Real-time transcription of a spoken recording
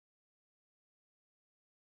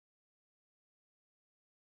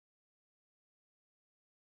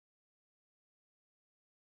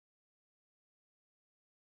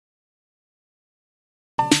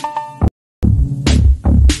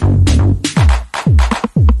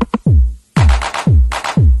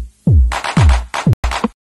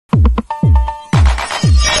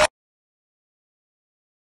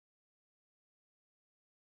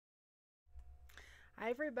Hi,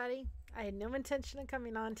 everybody. I had no intention of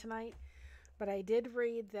coming on tonight, but I did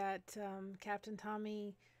read that Captain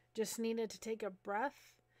Tommy just needed to take a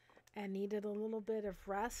breath and needed a little bit of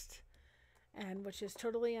rest, and which is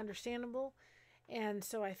totally understandable. And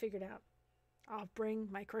so I figured out I'll bring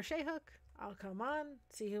my crochet hook. I'll come on,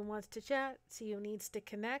 see who wants to chat, see who needs to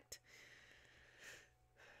connect.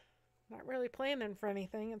 Not really planning for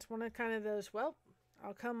anything. It's one of kind of those, well,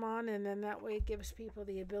 I'll come on, and then that way it gives people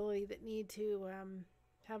the ability that need to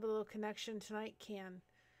have a little connection tonight can.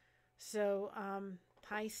 So,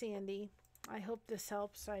 hi, Sandy. I hope this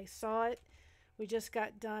helps. I saw it. We just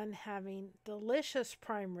got done having delicious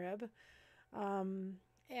prime rib.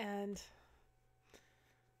 And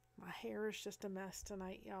my hair is just a mess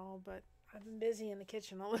tonight, y'all, but I've been busy in the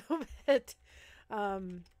kitchen a little bit. But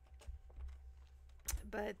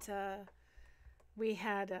we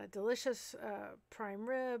had a delicious prime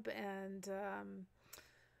rib and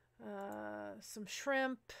some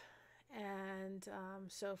shrimp and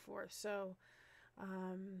so forth. So,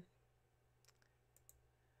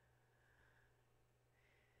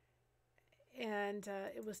 and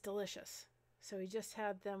it was delicious. So we just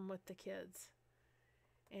had them with the kids.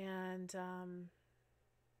 And I'm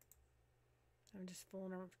just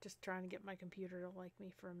fooling around, just trying to get my computer to like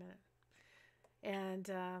me for a minute.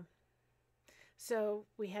 And so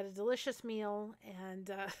we had a delicious meal,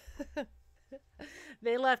 and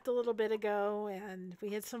they left a little bit ago, and we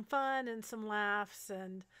had some fun and some laughs.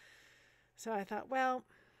 And so I thought, well,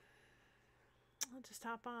 I'll just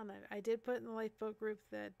hop on. I did put in the lifeboat group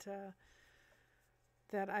that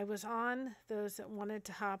I was on. Those that wanted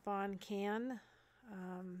to hop on can.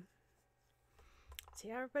 See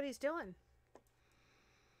how everybody's doing.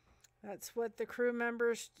 That's what the crew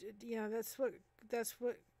members, that's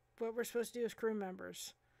what we're supposed to do as crew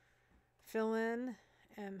members. Fill in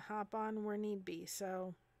and hop on where need be.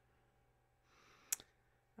 So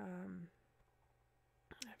I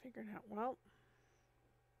figured out, well,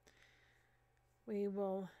 we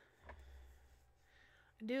will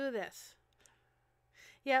do this.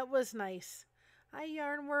 Yeah, it was nice. Hi,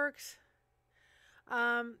 Yarnworks.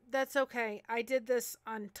 That's okay. I did this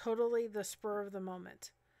on totally the spur of the moment.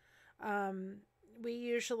 We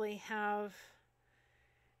usually have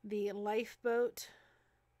the lifeboat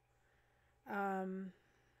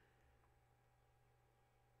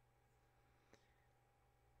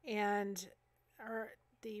and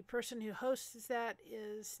the person who hosts that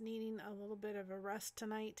is needing a little bit of a rest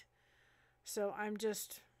tonight. So I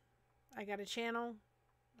got a channel.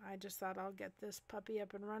 I just thought I'll get this puppy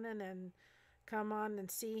up and running and come on and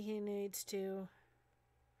see who needs to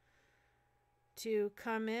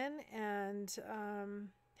come in and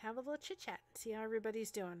have a little chit chat, see how everybody's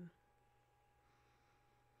doing.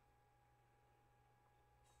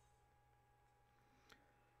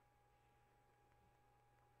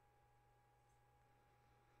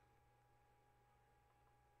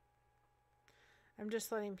 I'm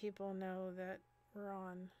just letting people know that we're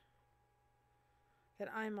on, that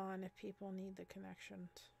I'm on if people need the connections.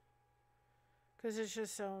 Because it's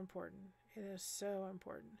just so important. It is so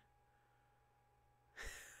important.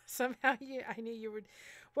 Somehow I knew you would.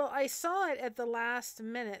 Well, I saw it at the last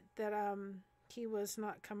minute that he was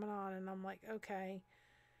not coming on, and I'm like, okay,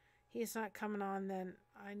 he's not coming on, then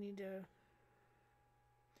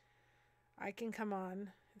I can come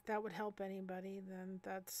on. If that would help anybody, then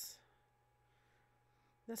that's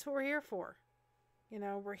what we're here for.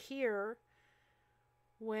 We're here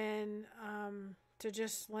when to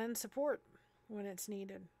just lend support when it's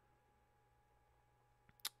needed.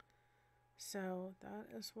 So that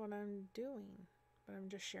is what I'm doing, but I'm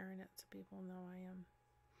just sharing it so people know I am.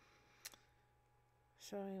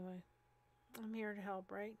 So anyway, I'm here to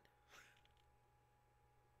help, right?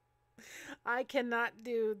 I cannot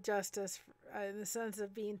do justice in the sense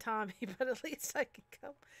of being Tommy, but at least I can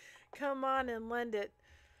come on and lend it.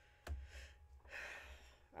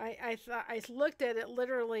 I thought, I looked at it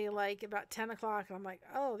literally like about 10 o'clock, and I'm like,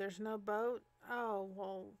 oh, there's no boat. Oh,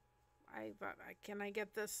 well, I thought, can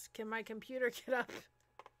my computer get up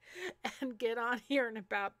and get on here in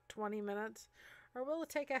about 20 minutes? Or will it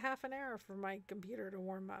take a half an hour for my computer to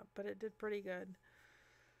warm up? But it did pretty good.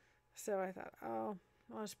 So I thought, oh,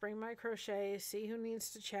 I'll just bring my crochet, see who needs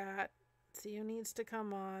to chat, see who needs to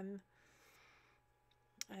come on,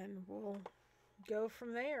 and we'll go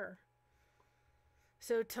from there.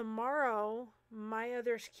 So tomorrow, my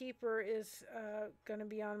other's keeper is going to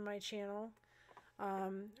be on my channel.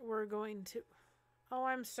 We're going to... Oh,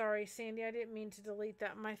 I'm sorry, Sandy. I didn't mean to delete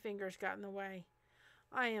that. My fingers got in the way.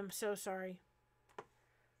 I am so sorry.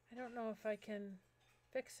 I don't know if I can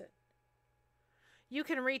fix it. You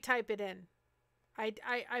can retype it in. I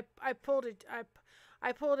pulled it.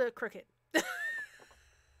 I pulled a cricket.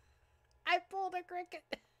 I pulled a cricket.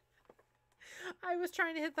 I was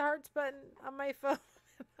trying to hit the hearts button on my phone.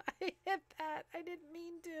 I hit that. I didn't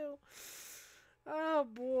mean to. Oh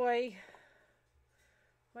boy.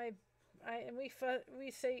 And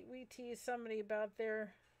we tease somebody about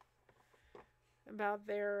their I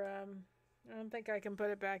don't think I can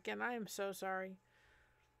put it back in. I am so sorry.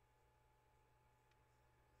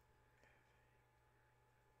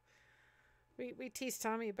 We tease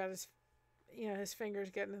Tommy about his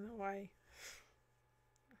fingers getting in the way.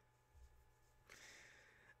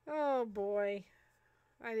 Oh boy.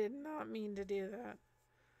 I did not mean to do that.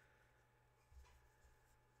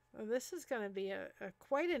 Well, this is going to be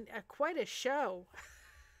quite a show.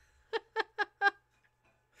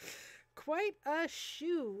 Quite a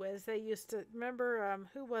shoe, as they used to. Remember,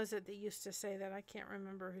 who was it that used to say that? I can't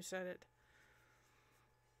remember who said it.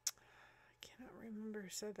 I cannot remember who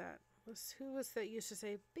said that. Who was that used to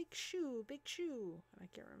say, big shoe, big shoe? I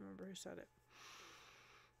can't remember who said it.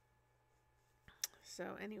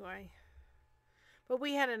 So anyway, but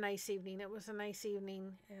we had a nice evening. It was a nice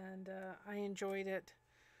evening, and I enjoyed it.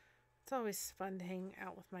 It's always fun to hang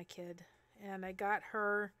out with my kid. And I got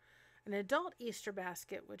her an adult Easter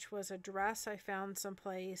basket, which was a dress I found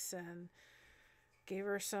someplace, and gave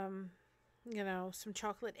her some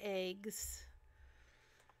chocolate eggs.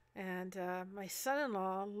 And my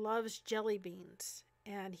son-in-law loves jelly beans,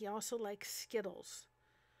 and he also likes Skittles.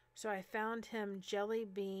 So I found him jelly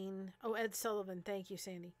bean. Oh, Ed Sullivan. Thank you,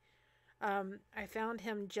 Sandy. I found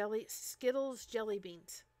him Skittles jelly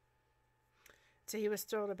beans. So he was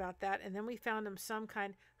thrilled about that. And then we found him some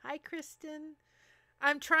kind. Hi, Kristen.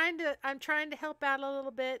 I'm trying to help out a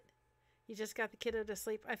little bit. You just got the kiddo to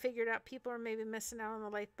sleep. I figured out people are maybe missing out on the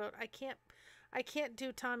lifeboat. I can't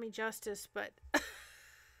do Tommy justice, but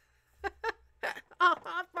I'll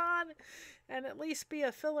hop on and at least be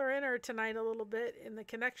a filler-inner tonight a little bit in the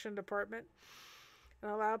connection department,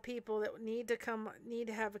 and allow people that need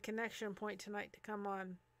to have a connection point tonight to come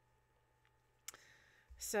on.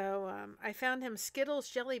 So I found him Skittles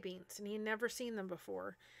jelly beans, and he'd never seen them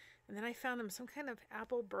before. And then I found him some kind of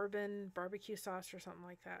apple bourbon barbecue sauce or something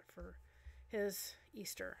like that for his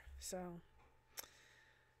Easter. So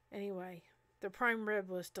anyway, the prime rib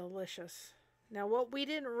was delicious. Now, what we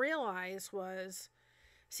didn't realize was,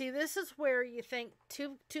 see, this is where you think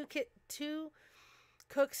two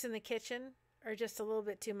cooks in the kitchen are just a little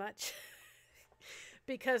bit too much.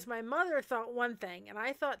 Because my mother thought one thing, and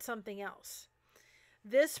I thought something else.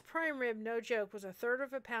 This prime rib, no joke, was 1/3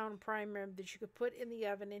 of a pound prime rib that you could put in the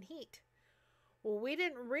oven and heat. Well, we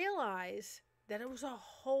didn't realize that it was a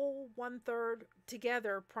whole 1/3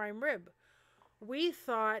 together prime rib. We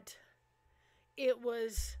thought it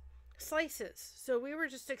was slices. So we were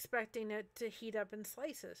just expecting it to heat up in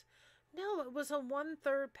slices. No, it was a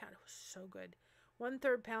 1/3 pound. It was so good.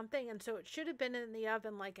 1/3 pound thing. And so it should have been in the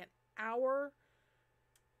oven like an hour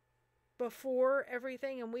before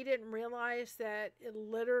everything. And we didn't realize that it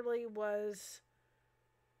literally was,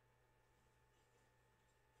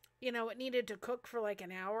 it needed to cook for like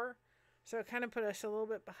an hour. So it kind of put us a little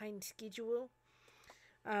bit behind schedule.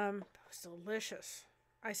 It was delicious.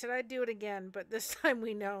 I said I'd do it again, but this time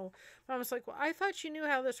we know. Mom was like, well, I thought you knew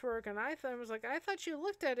how this worked. And I was like, I thought you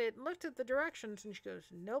looked at it and looked at the directions. And she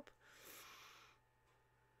goes, nope.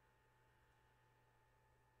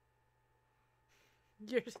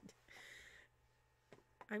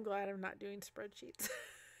 I'm glad I'm not doing spreadsheets.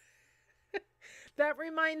 That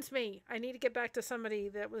reminds me, I need to get back to somebody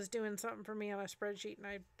that was doing something for me on a spreadsheet, and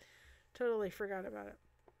I totally forgot about it.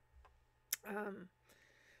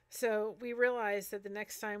 So we realized that the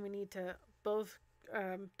next time we need to both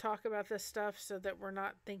talk about this stuff so that we're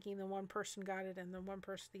not thinking the one person got it and the one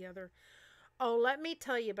person the other. Oh, let me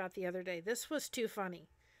tell you about the other day. This was too funny.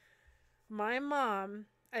 My mom,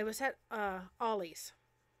 I was at Ollie's,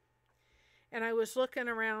 and I was looking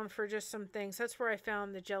around for just some things. That's where I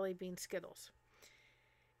found the jelly bean Skittles.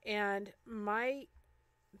 And of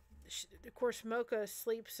course, Mocha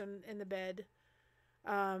sleeps in the bed.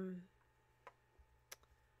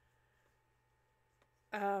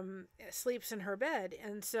 Sleeps in her bed.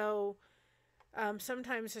 And so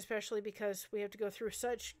sometimes, especially because we have to go through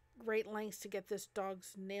such great lengths to get this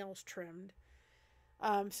dog's nails trimmed,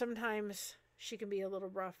 sometimes she can be a little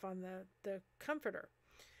rough on the comforter.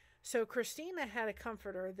 So Christina had a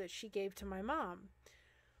comforter that she gave to my mom.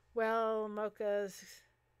 Well, Mocha's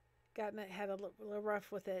had a little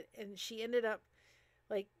rough with it, and she ended up,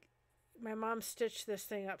 like, my mom stitched this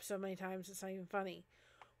thing up so many times it's not even funny.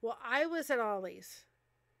 Well, I was at Ollie's,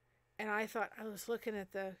 and I thought, I was looking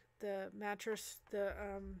at the mattress,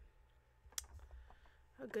 good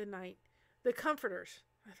night, The comforters.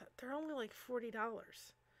 I thought, they're only like $40.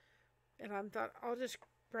 And I thought, I'll just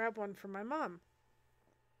grab one for my mom.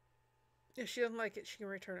 If she doesn't like it, she can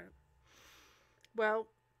return it. Well,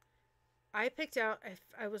 I picked out,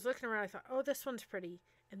 I was looking around, I thought, oh, this one's pretty.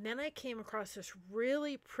 And then I came across this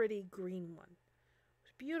really pretty green one. It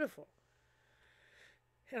was beautiful.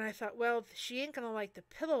 And I thought, well, she ain't going to like the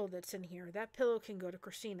pillow that's in here. That pillow can go to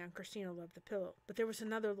Christina, and Christina loved the pillow. But there was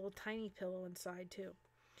another little tiny pillow inside, too.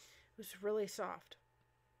 It was really soft.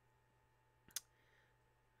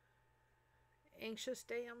 Anxious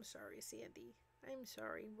day, I'm sorry, Sandy. I'm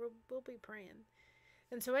sorry. We'll be praying.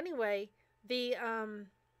 And so anyway,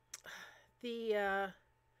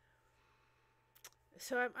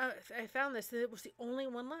 so I found this, and it was the only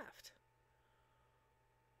one left.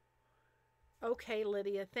 Okay,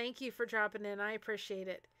 Lydia, thank you for dropping in. I appreciate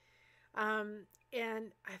it. And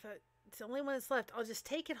I thought, it's the only one that's left. I'll just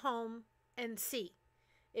take it home and see.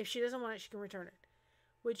 If she doesn't want it, she can return it.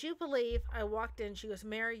 Would you believe I walked in, she goes,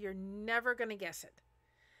 Mary, you're never going to guess it.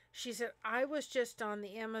 She said, I was just on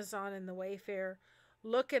the Amazon and the Wayfair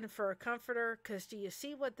looking for a comforter, because do you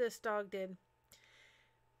see what this dog did?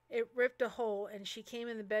 It ripped a hole, and she came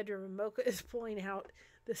in the bedroom, and Mocha is pulling out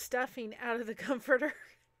the stuffing out of the comforter.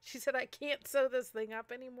 She said, I can't sew this thing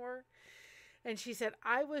up anymore. And she said,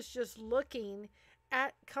 I was just looking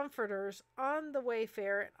at comforters on the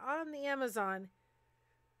Wayfair and on the Amazon.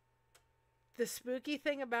 The spooky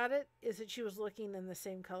thing about it is that she was looking in the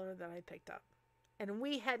same color that I picked up. And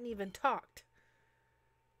we hadn't even talked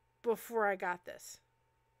before I got this.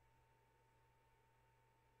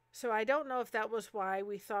 So I don't know if that was why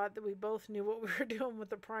we thought that we both knew what we were doing with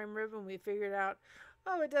the prime rib, and we figured out,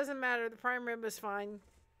 oh, it doesn't matter. The prime rib is fine.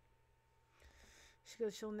 She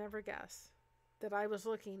goes, she'll never guess that I was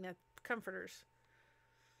looking at comforters.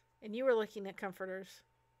 And you were looking at comforters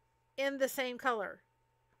in the same color.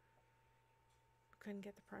 Couldn't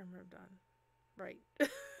get the prime rib done. Right.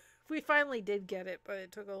 We finally did get it, but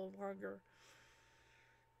it took a little longer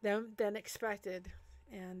than expected.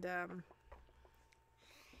 And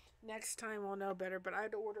next time we'll know better, but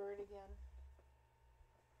I'd order it again.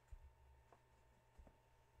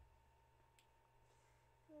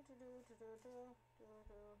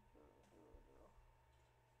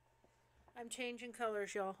 I'm changing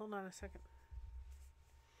colors, y'all. Hold on a second.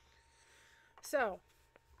 So,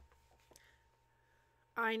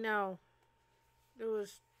 I know.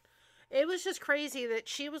 It was just crazy that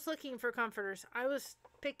she was looking for comforters. I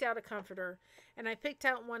picked out a comforter, and I picked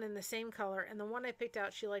out one in the same color, and the one I picked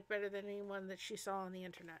out she liked better than any one that she saw on the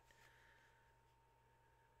internet.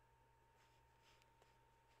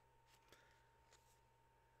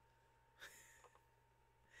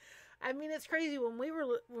 I mean, it's crazy. When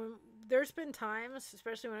there's been times,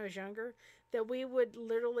 especially when I was younger, that we would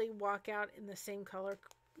literally walk out in the same color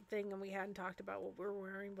thing, and we hadn't talked about what we were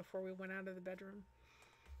wearing before we went out of the bedroom.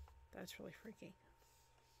 That's really freaky.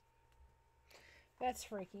 That's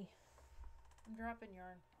freaky. I'm dropping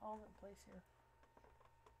yarn all over the place here.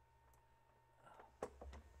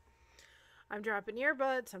 I'm dropping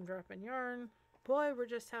earbuds. I'm dropping yarn. Boy, we're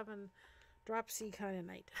just having drop-C kind of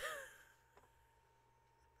night.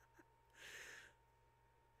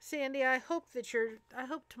 Sandy, I hope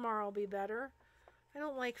tomorrow will be better. I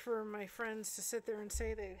don't like for my friends to sit there and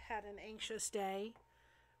say they had an anxious day.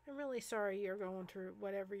 I'm really sorry you're going through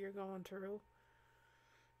whatever you're going through.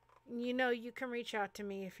 You know, you can reach out to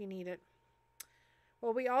me if you need it.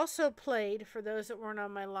 Well, we also played, for those that weren't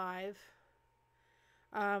on my live,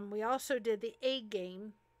 we also did the egg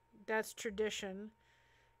game. That's tradition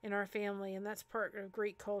in our family, and that's part of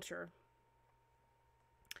Greek culture.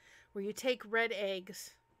 Where you take red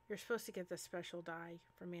eggs. You're supposed to get this special dye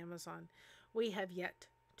from Amazon. We have yet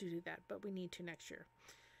to do that, but we need to next year.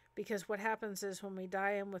 Because what happens is when we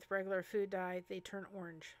dye them with regular food dye, they turn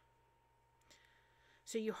orange.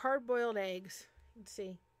 So you hard-boiled eggs. You can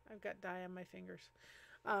see, I've got dye on my fingers.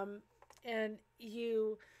 And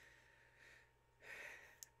you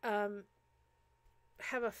have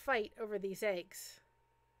a fight over these eggs.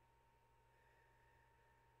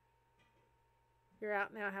 You're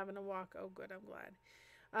out now having a walk. Oh, good, I'm glad.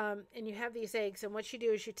 And you have these eggs, and what you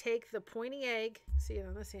do is you take the pointy egg, see it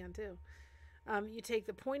on this hand too. You take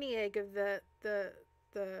the pointy egg of the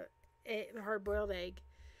hard-boiled egg.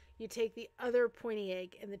 You take the other pointy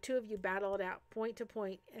egg, and the two of you battle it out, point to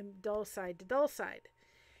point and dull side to dull side.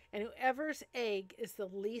 And whoever's egg is the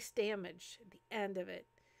least damaged at the end of it.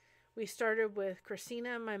 We started with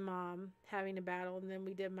Christina and my mom having a battle, and then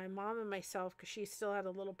we did my mom and myself because she still had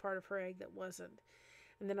a little part of her egg that wasn't.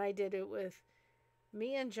 And then I did it with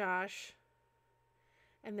me and Josh,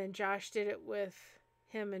 and then Josh did it with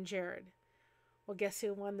him and Jared. Well, guess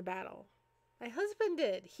who won the battle? My husband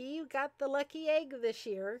did. He got the lucky egg this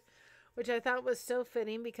year, which I thought was so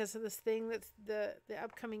fitting because of this thing that's the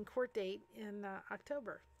upcoming court date in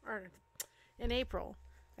October or in April.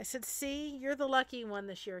 I said, "See, you're the lucky one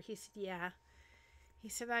this year." He said, "Yeah." He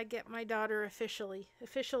said, "I get my daughter officially.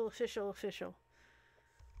 Official.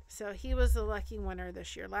 So he was the lucky winner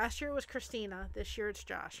this year. Last year it was Christina. This year it's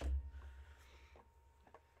Josh.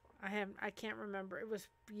 I can't remember. It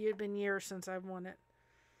had been years since I've won it.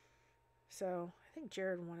 So I think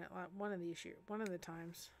Jared won it one of the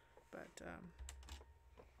times. But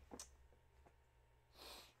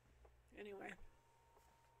anyway.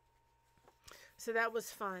 So that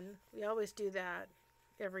was fun. We always do that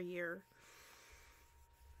every year.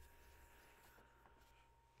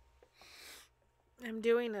 I'm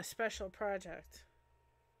doing a special project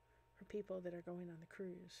for people that are going on the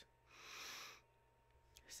cruise.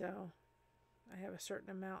 So I have a certain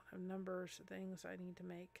amount of numbers of things I need to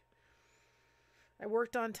make. I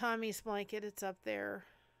worked on Tommy's blanket. It's up there.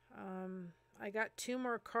 I got 2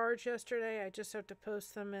 more cards yesterday. I just have to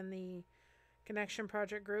post them in the Connection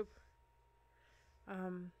Project group.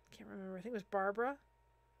 Can't remember. I think it was Barbara.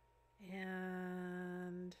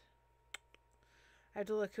 And I have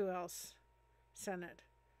to look who else sent it.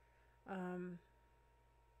 And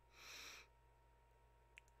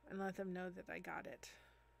let them know that I got it.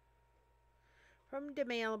 From the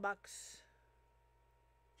mailbox.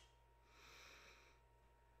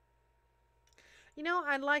 You know,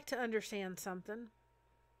 I'd like to understand something.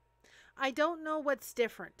 I don't know what's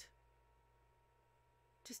different.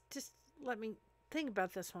 Just let me think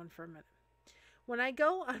about this one for a minute. When I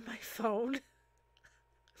go on my phone,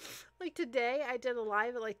 like today, I did a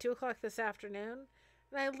live at like 2 o'clock this afternoon,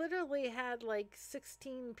 and I literally had like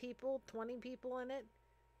 16 people, 20 people in it.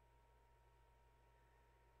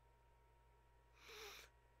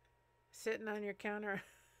 Sitting on your counter.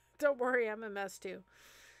 Don't worry, I'm a mess too.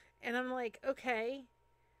 And I'm like, okay,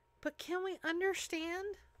 but can we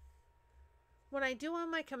understand what I do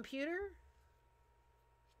on my computer?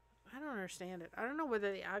 I don't understand it. I don't know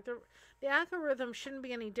whether the algorithm shouldn't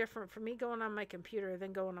be any different for me going on my computer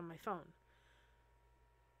than going on my phone.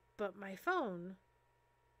 But my phone,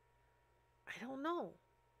 I don't know.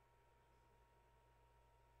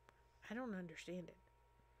 I don't understand it.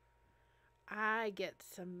 I get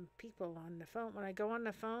some people on the phone. When I go on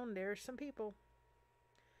the phone, there's some people.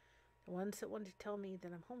 The ones that want to tell me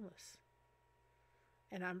that I'm homeless.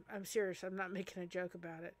 And I'm serious. I'm not making a joke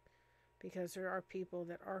about it. Because there are people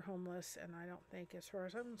that are homeless. And I don't think, as far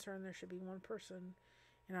as I'm concerned, there should be one person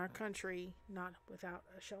in our country not without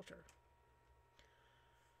a shelter.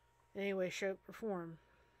 Anyway, shape, or form.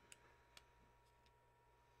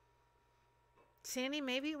 Sandy,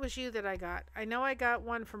 maybe it was you that I got. I know I got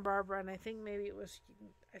one from Barbara, and I think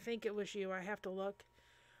it was you. I have to look.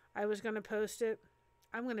 I was going to post it.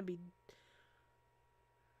 I'm going to be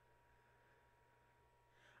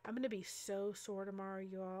so sore tomorrow,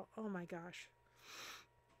 you all. Oh my gosh.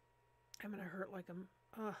 I'm going to hurt like I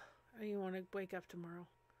don't even want to wake up tomorrow.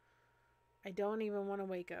 I don't even want to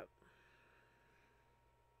wake up.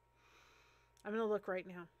 I'm going to look right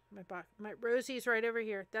now. My Rosie's right over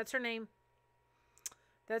here. That's her name.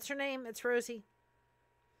 That's her name. It's Rosie.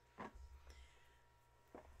 Let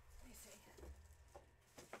me see.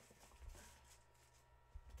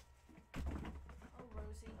 Oh,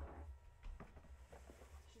 Rosie.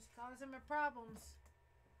 She's causing me problems.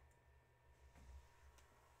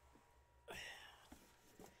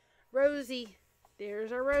 Rosie.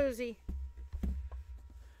 There's our Rosie.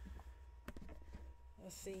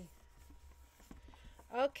 Let's see.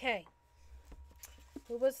 Okay.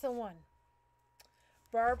 Who was the one?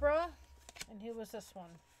 Barbara. And who was this one?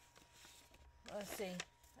 Let's see.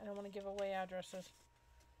 I don't want to give away addresses.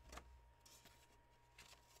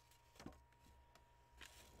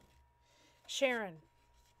 Sharon.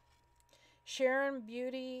 Sharon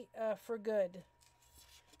Beauty for Good.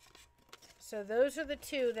 So those are the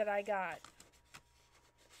 2 that I got.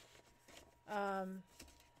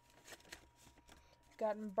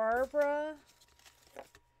 Gotten Barbara.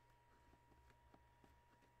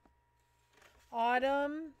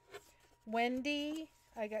 Autumn. Wendy.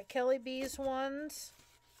 I got Kelly B's ones.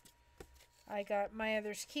 I got My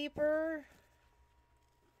Other's Keeper.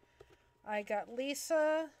 I got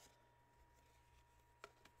Lisa.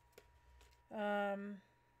 I've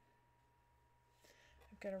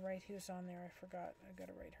got to write who's on there. I forgot. I've got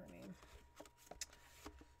to write her name.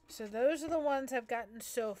 So those are the ones I've gotten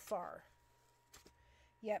so far.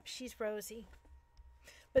 Yep, she's Rosie.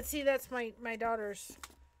 But see, that's my daughter's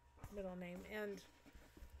middle name, and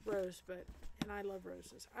Rose, and I love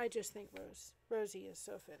roses. I just think Rosie is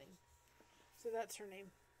so fitting. So that's her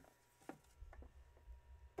name.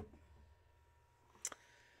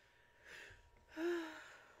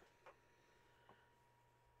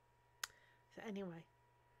 Anyway.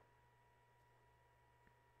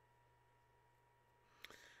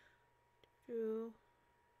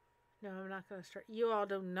 No, I'm not going to start. You all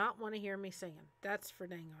do not want to hear me singing. That's for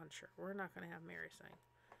dang on sure. We're not going to have Mary sing.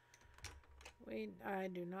 I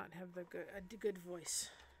do not have a good voice.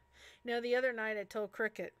 You know, the other night I told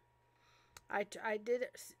Cricket, I did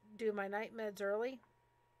do my night meds early.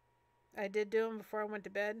 I did do them before I went to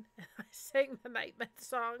bed. I sang the night med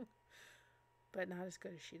song, but not as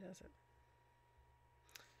good as she does it.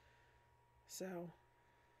 So,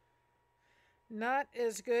 not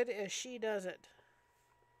as good as she does it.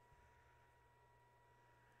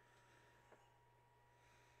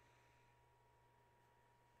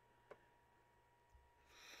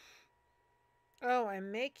 Oh,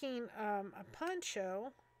 I'm making a poncho.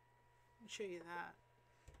 Let me show you that.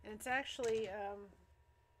 And it's actually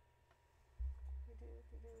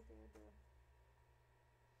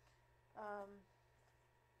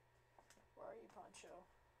where are you, poncho?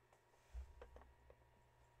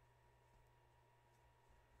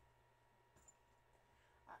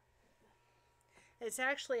 It's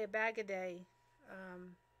actually a bag-a-day.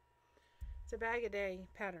 It's a bag-a-day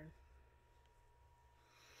pattern.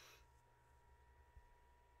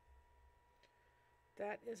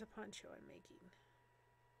 That is a poncho I'm making.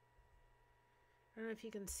 I don't know if you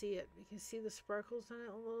can see it. You can see the sparkles in it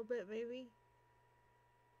a little bit, maybe.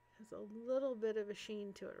 It has a little bit of a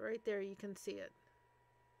sheen to it. Right there, you can see it.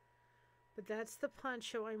 But that's the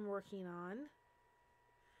poncho I'm working on.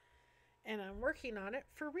 And I'm working on it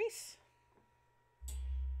for Reese.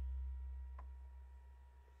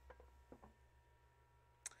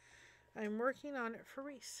 I'm working on it for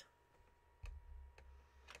Reese.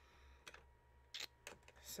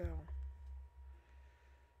 So,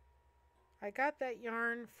 I got that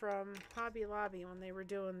yarn from Hobby Lobby when they were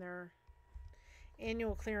doing their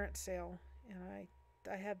annual clearance sale. And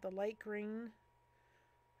I had the light green.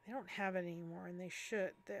 They don't have it anymore, and they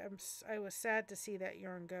should. I was sad to see that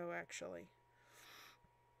yarn go, actually.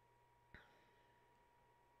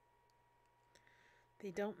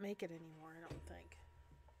 They don't make it anymore, I don't think.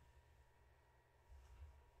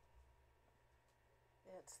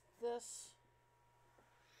 It's this.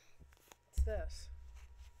 It's this.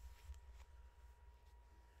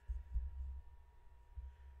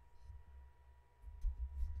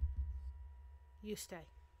 You stay.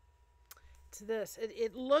 It's this.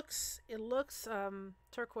 It looks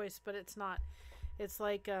turquoise, but it's not. It's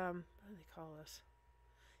like what do they call this?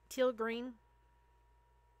 Teal green.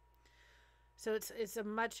 So it's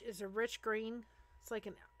a rich green. It's like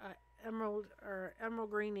an emerald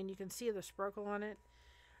green, and you can see the sparkle on it.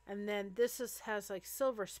 And then this has like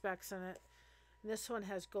silver specks in it. And this one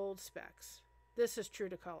has gold specks. This is true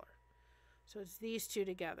to color. So it's these two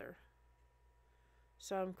together.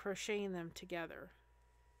 So I'm crocheting them together.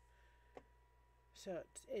 So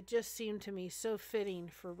it just seemed to me so fitting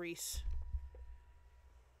for Reese.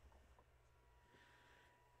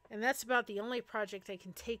 And that's about the only project I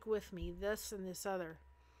can take with me, this and this other.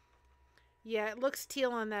 Yeah, it looks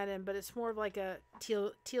teal on that end, but it's more of like a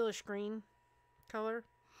tealish green color.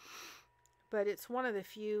 But it's one of the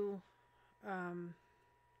few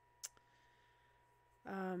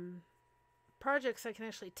projects I can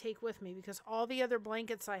actually take with me, because all the other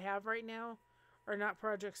blankets I have right now are not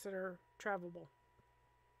projects that are travelable.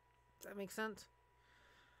 Does that make sense?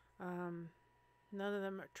 None of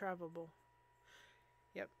them are travelable.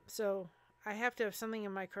 Yep. So I have to have something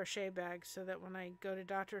in my crochet bag so that when I go to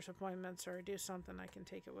doctor's appointments or I do something, I can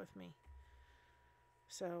take it with me.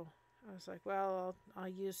 So I was like, well, I'll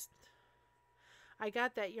use... I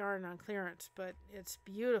got that yarn on clearance, but it's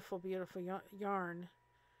beautiful, beautiful yarn.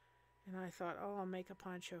 And I thought, oh, I'll make a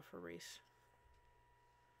poncho for Reese.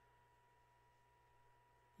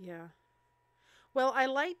 Yeah. Well, I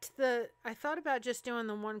thought about just doing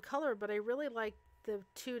the one color, but I really liked the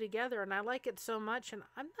two together, and I like it so much, and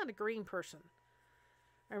I'm not a green person.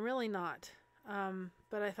 I'm really not.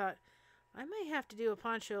 But I thought, I may have to do a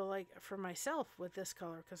poncho like for myself with this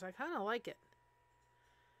color, because I kind of like it.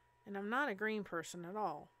 And I'm not a green person at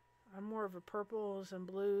all. I'm more of a purples and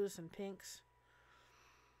blues and pinks.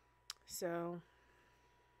 So,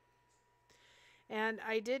 and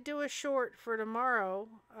I did do a short for tomorrow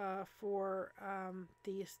for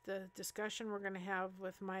the discussion we're going to have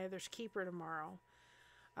with my other's keeper tomorrow.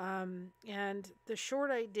 And the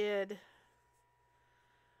short I did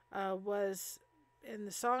was, and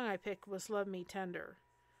the song I picked was Love Me Tender.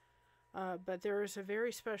 But there is a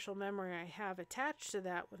very special memory I have attached to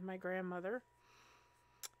that with my grandmother.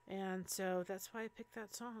 And so that's why I picked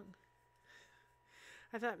that song.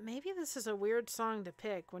 I thought maybe this is a weird song to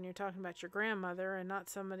pick when you're talking about your grandmother and not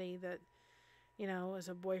somebody that, you know, as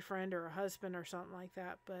a boyfriend or a husband or something like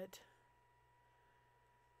that. But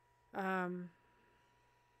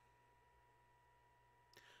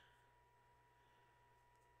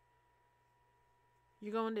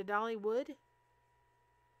you going to Dollywood?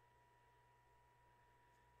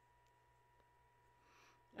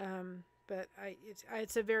 But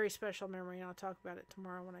it's a very special memory, and I'll talk about it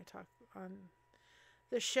tomorrow when I talk on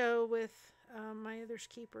the show with my other's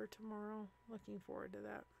keeper tomorrow. Looking forward to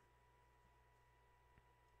that.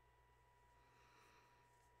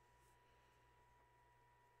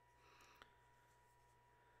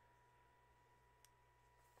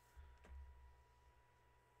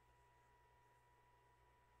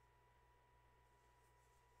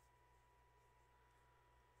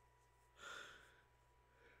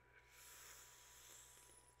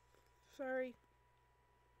 Sorry.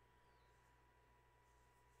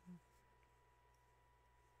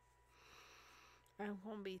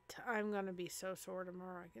 I'm gonna be so sore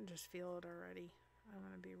tomorrow. I can just feel it already. I'm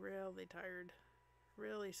gonna be really tired,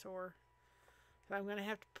 really sore. So I'm gonna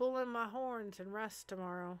have to pull in my horns and rest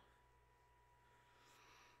tomorrow.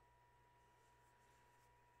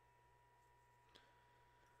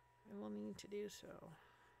 I will need to do so.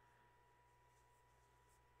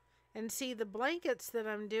 And see, the blankets that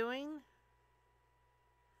I'm doing,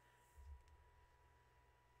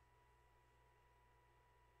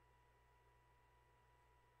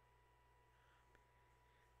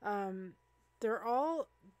 they're all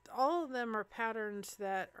of them are patterns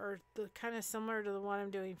that are kind of similar to the one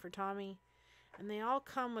I'm doing for Tommy, and they all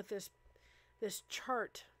come with this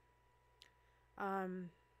chart, kind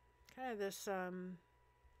of this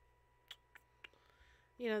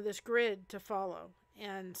you know, this grid to follow.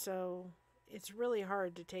 And so it's really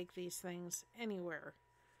hard to take these things anywhere.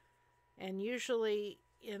 And usually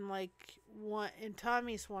in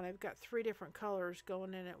Tommy's one, I've got 3 different colors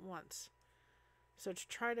going in at once. So to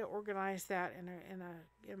try to organize that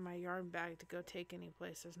in my yarn bag to go take any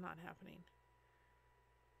place is not happening.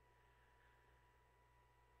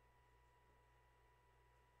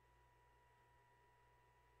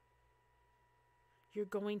 You're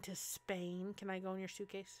going to Spain? Can I go in your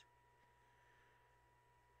suitcase?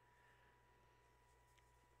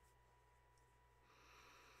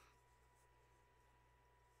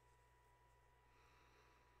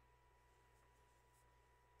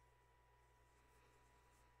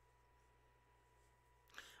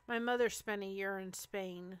 My mother spent a year in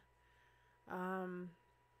Spain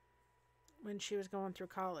when she was going through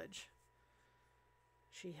college.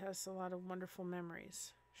 She has a lot of wonderful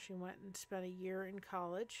memories. She went and spent a year in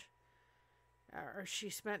college. Or she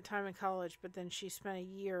spent time in college, but then she spent a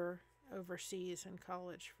year overseas in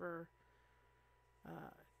college for,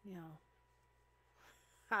 you know,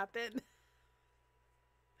 hopping.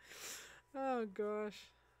 Oh,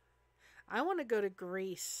 gosh. I want to go to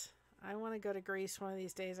Greece. I want to go to Greece one of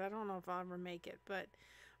these days. I don't know if I'll ever make it, but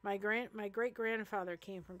my great-grandfather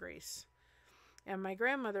came from Greece. And my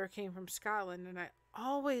grandmother came from Scotland, and I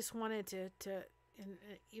always wanted to and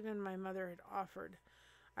even my mother had offered,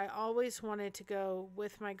 I always wanted to go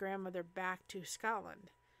with my grandmother back to Scotland.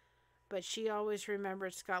 But she always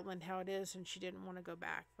remembered Scotland how it is, and she didn't want to go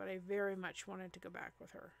back. But I very much wanted to go back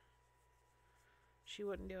with her. She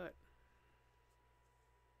wouldn't do it.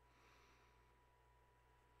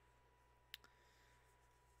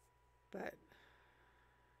 But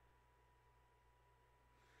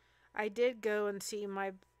I did go and see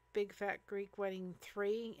My Big Fat Greek Wedding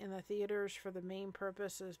 3 in the theaters for the main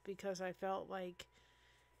purposes because I felt like,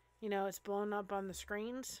 you know, it's blown up on the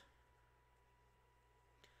screens.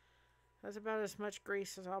 That's about as much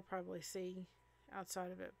Greece as I'll probably see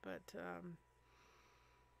outside of it. But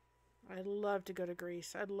I'd love to go to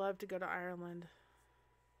Greece. I'd love to go to Ireland.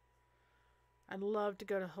 I'd love to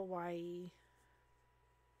go to Hawaii.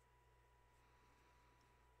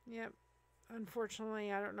 Yep.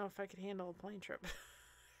 Unfortunately, I don't know if I could handle a plane trip.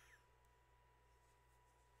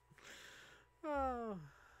 Oh.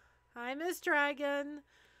 Hi, Mystdragon.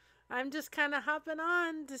 I'm just kind of hopping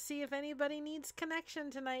on to see if anybody needs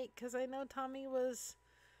connection tonight, because I know Tommy was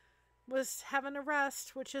having a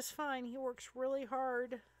rest, which is fine. He works really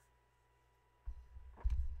hard.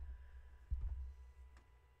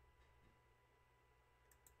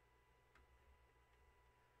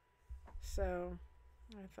 So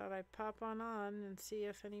I thought I'd pop on and see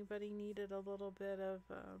if anybody needed a little bit of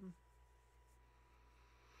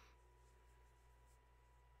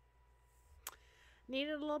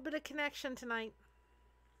connection tonight.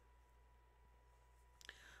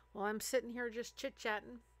 Well, I'm sitting here just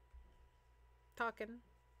chit-chatting, talking,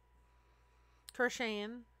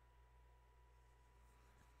 crocheting,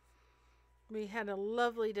 We had a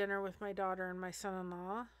lovely dinner with my daughter and my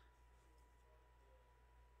son-in-law.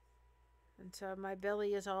 And so my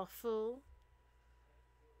belly is all full.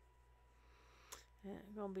 And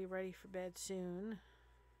I'm going to be ready for bed soon.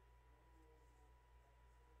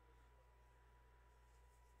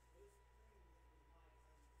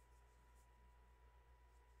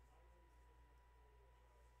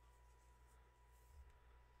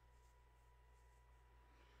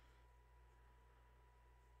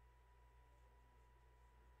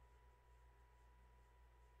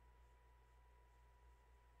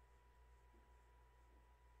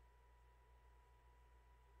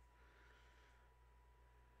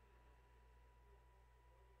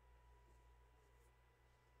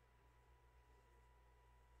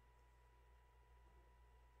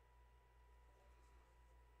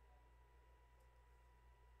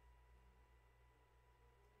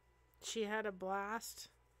 She had a blast.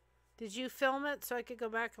 Did you film it so I could go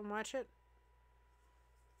back and watch it?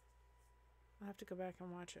 I'll have to go back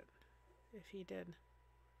and watch it if you did.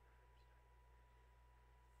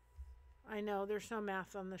 I know there's no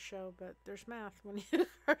math on the show, but there's math when you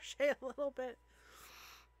crochet a little bit.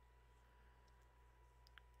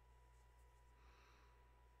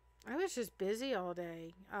 I was just busy all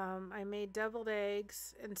day. I made deviled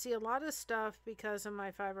eggs, and see, a lot of stuff, because of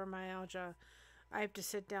my fibromyalgia, I have to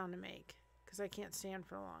sit down to make because I can't stand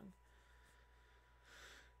for long.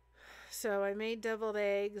 So I made deviled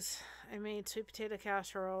eggs. I made sweet potato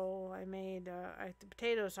casserole. I made the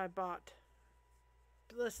potatoes I bought.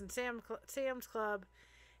 Listen, Sam's Club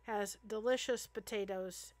has delicious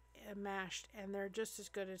potatoes mashed, and they're just as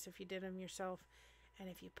good as if you did them yourself. And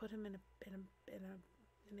if you put them in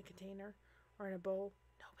a container or in a bowl,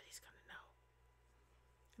 nobody's gonna know.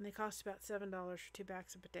 And they cost about $7 for 2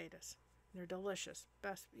 bags of potatoes. They're delicious.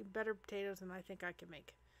 Better potatoes than I think I can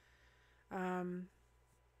make. The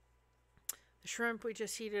shrimp we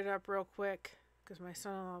just heated up real quick because my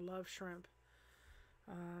son-in-law loves shrimp.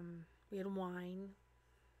 We had wine.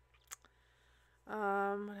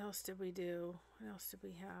 What else did we do? What else did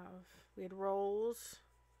we have? We had rolls.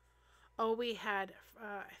 Oh, we had,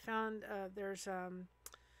 I found there's a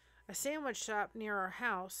sandwich shop near our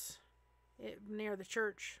house, near the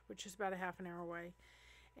church, which is about a half an hour away.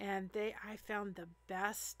 And I found the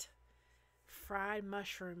best fried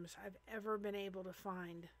mushrooms I've ever been able to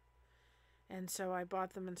find. And so I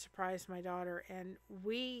bought them and surprised my daughter. And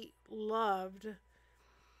we loved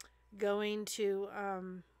going to,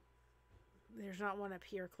 there's not one up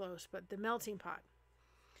here close, but the Melting Pot.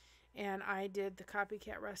 And I did the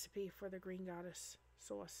copycat recipe for the Green Goddess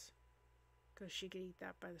sauce, because she could eat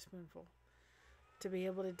that by the spoonful. To be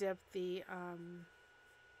able to dip the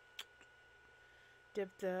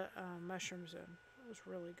mushrooms in. It was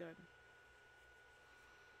really good.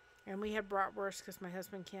 And we had bratwurst because my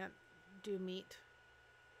husband can't do meat.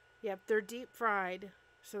 Yep, they're deep fried,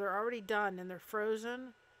 so they're already done and they're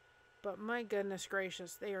frozen. But my goodness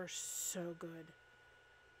gracious, they are so good.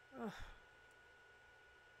 Ugh.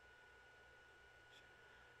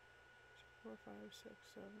 4, 5, 6,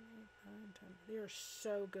 7, 8, 9, 10. They are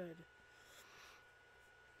so good.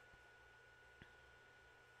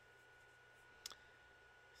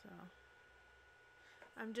 So,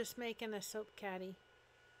 I'm just making a soap caddy.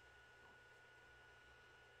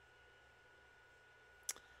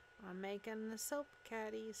 I'm making the soap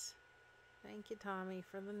caddies. Thank you, Tommy,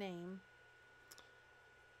 for the name.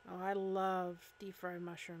 Oh, I love deep fried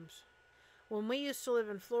mushrooms. When we used to live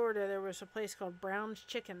in Florida, there was a place called Brown's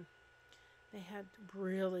Chicken. They had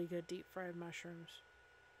really good deep fried mushrooms.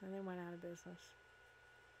 And they went out of business.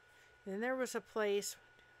 Then there was a place,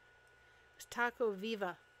 it was Taco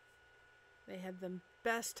Viva. They had the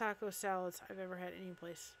best taco salads I've ever had any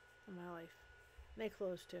place in my life. They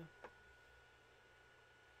closed too.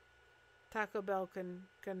 Taco Bell couldn't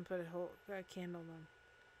put a candle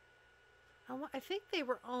on. I think they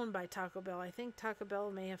were owned by Taco Bell. I think Taco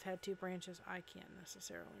Bell may have had 2 branches. I can't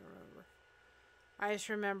necessarily remember. I just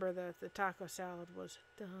remember that the taco salad was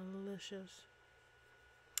delicious.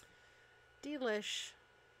 Delish.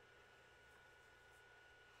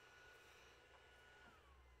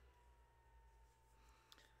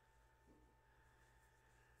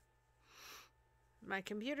 My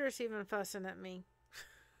computer's even fussing at me.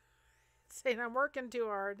 Saying I'm working too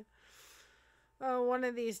hard. Oh, one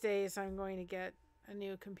of these days I'm going to get a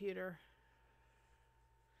new computer.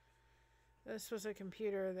 This was a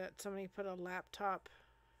computer that somebody put a laptop.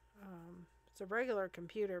 It's a regular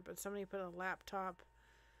computer, but somebody put a laptop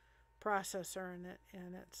processor in it,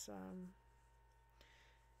 and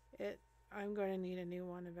I'm going to need a new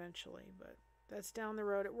one eventually, but that's down the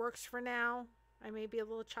road. It works for now. I may be a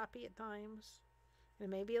little choppy at times, It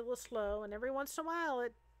may be a little slow, and every once in a while,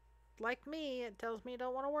 it, like me, it tells me it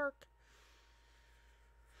don't want to work.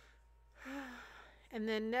 And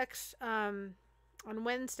then next, on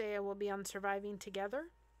Wednesday, I will be on Surviving Together.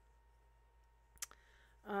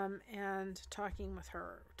 And talking with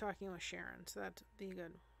Sharon. So that'd be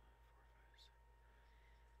good.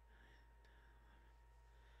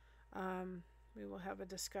 We will have a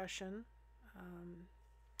discussion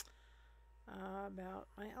about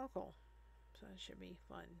my uncle. So that should be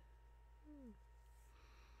fun.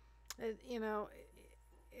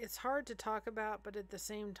 It's hard to talk about, but at the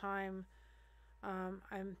same time,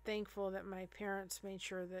 I'm thankful that my parents made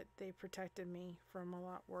sure that they protected me from a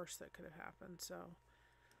lot worse that could have happened. So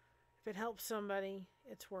if it helps somebody,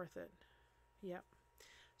 it's worth it. Yep.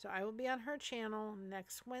 So I will be on her channel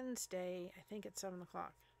next Wednesday, I think at 7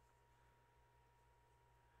 o'clock.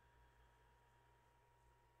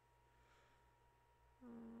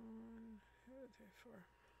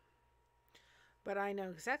 But I know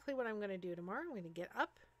exactly what I'm going to do tomorrow. I'm going to get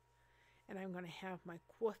up and I'm going to have my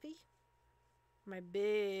coffee. My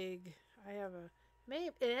big, I have a,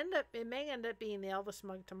 it may end up being the Elvis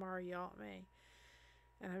mug tomorrow, y'all. It may.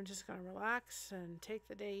 And I'm just going to relax and take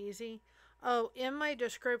the day easy. Oh, in my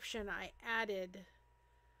description, I added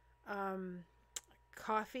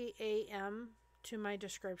Coffee AM to my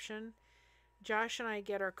description. Josh and I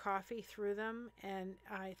get our coffee through them, and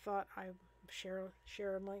I thought I'd share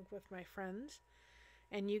a link with my friends.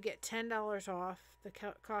 And you get $10 off. The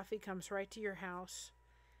coffee comes right to your house.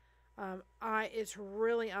 It's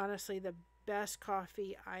really, honestly, the best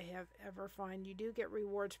coffee I have ever found. You do get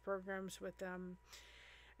rewards programs with them.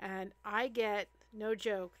 And I get, no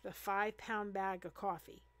joke, the 5-pound bag of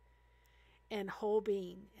coffee and whole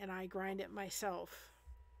bean, and I grind it myself.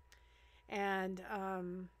 And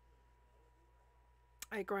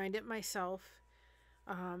I grind it myself.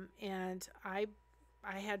 And I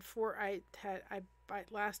had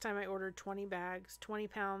last time I ordered 20 bags, 20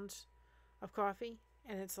 pounds of coffee,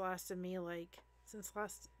 and it's lasted me like since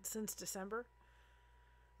December.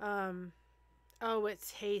 Oh, it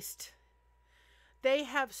tastes. They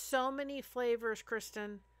have so many flavors,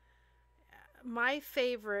 Kristen. My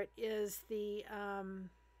favorite is the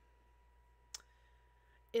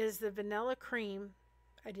vanilla cream.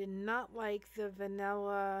 I did not like the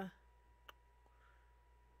vanilla.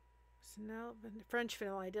 No, French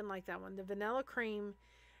vanilla. I didn't like that one. The vanilla cream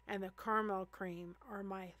and the caramel cream are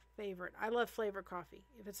my favorite. I love flavored coffee.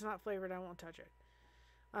 If it's not flavored, I won't touch it.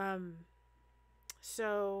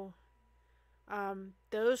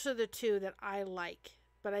 Those are the two that I like.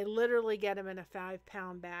 But I literally get them in a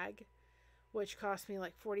 5-pound bag, which cost me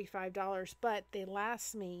like $45. But they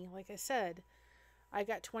last me, like I said, I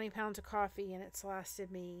got 20 pounds of coffee and it's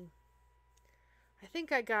lasted me, I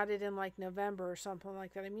think I got it in like November or something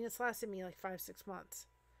like that. I mean, it's lasted me like 5-6 months.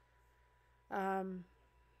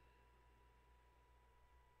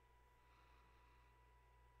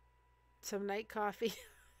 Some night coffee,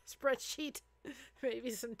 spreadsheet,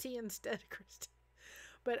 maybe some tea instead, Kristen.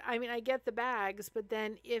 But I mean, I get the bags, but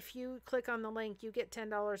then if you click on the link, you get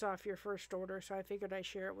 $10 off your first order. So I figured I'd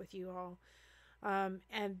share it with you all.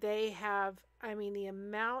 And they have, I mean, the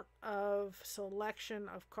amount of selection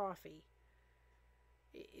of coffee.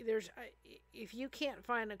 If you can't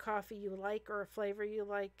find a coffee you like or a flavor you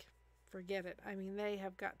like, forget it. I mean, they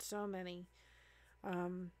have got so many.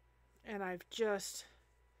 And I've just,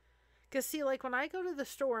 because see, like when I go to the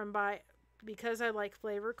store and buy, because I like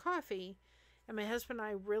flavored coffee, and my husband and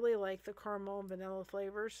I really like the caramel and vanilla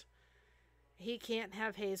flavors. He can't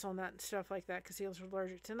have hazelnut and stuff like that because he's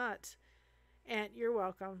allergic to nuts. And you're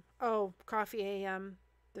welcome. Oh, Coffee AM,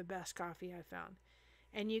 the best coffee I found.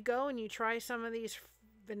 And you go and you try some of these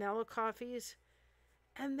vanilla coffees,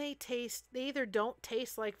 and they either don't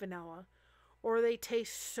taste like vanilla, or they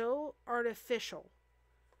taste so artificial.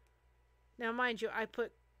 Now, mind you, I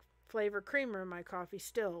put flavored creamer in my coffee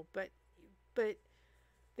still, but they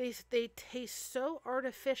taste so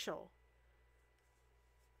artificial.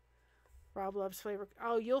 Rob loves flavor.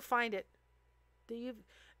 Oh, you'll find it. They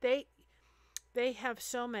have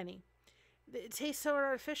so many. It tastes so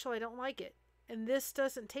artificial, I don't like it. And this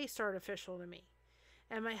doesn't taste artificial to me.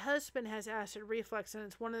 And my husband has acid reflux, and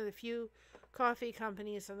it's one of the few coffee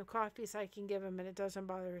companies and the coffees I can give him, and it doesn't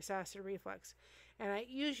bother his acid reflux. And I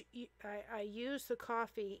use the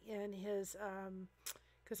coffee in his,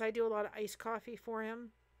 because I do a lot of iced coffee for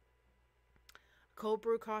him, cold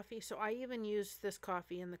brew coffee. So I even use this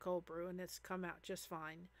coffee in the cold brew, and it's come out just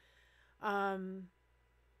fine.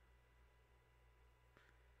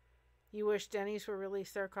 You wish Denny's would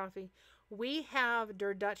release their coffee. We have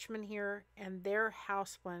Der Dutchman here, and their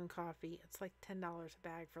house blend coffee, it's like $10 a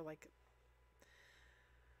bag for like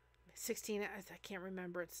 16, I can't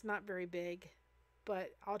remember. It's not very big, but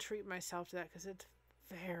I'll treat myself to that because it's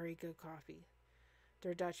very good coffee.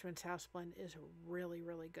 Their Dutchman's House blend is really,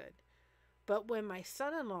 really good. But when my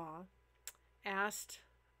son-in-law asked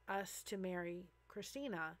us to marry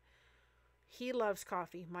Christina, he loves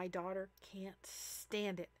coffee. My daughter can't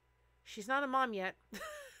stand it. She's not a mom yet.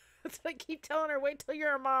 So I keep telling her, wait till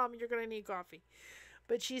you're a mom, you're going to need coffee.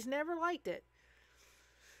 But she's never liked it.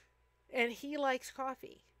 And he likes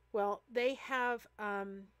coffee. Well, they have,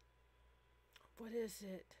 what is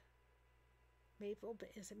it?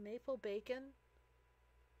 Is it maple bacon?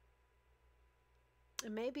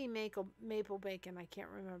 It may be maple bacon. I can't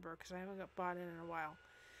remember because I haven't bought it in a while.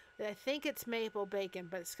 I think it's maple bacon,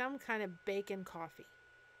 but it's some kind of bacon coffee.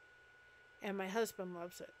 And my husband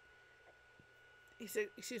loves it. He said,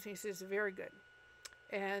 excuse me, he says it's very good.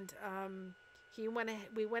 And we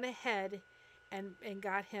went ahead and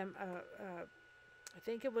got him I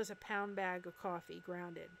think it was a pound bag of coffee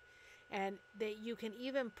grounded. And that you can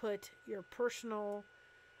even put your personal,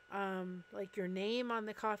 like your name on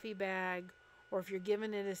the coffee bag, or if you're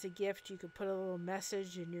giving it as a gift, you could put a little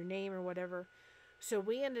message in your name or whatever. So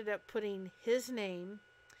we ended up putting his name,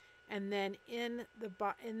 and then in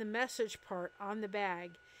the message part on the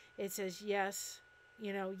bag, it says yes,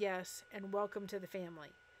 yes, and welcome to the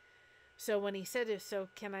family. So when he said it, so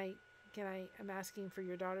I'm asking for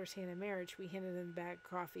your daughter's hand in marriage, we handed in the bag of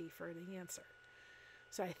coffee for the answer.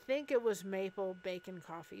 So I think it was maple bacon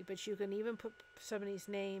coffee, but you can even put somebody's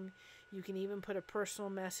name. You can even put a personal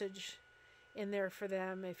message in there for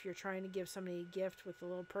them if you're trying to give somebody a gift with a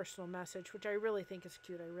little personal message, which I really think is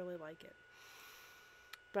cute. I really like it.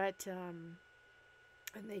 But, and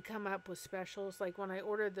they come up with specials. Like when I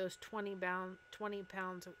ordered those 20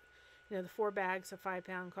 pounds of, the 4 bags of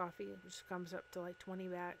 5-pound coffee, which comes up to like 20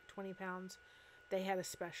 pounds, they had a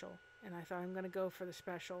special. And I thought, I'm going to go for the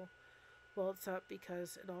special. Well, it's up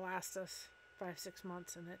because it'll last us 5-6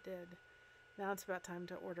 months, and it did. Now it's about time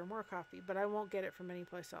to order more coffee, but I won't get it from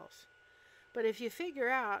anyplace else. But if you figure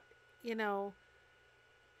out, a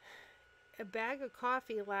bag of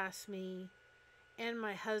coffee lasts me and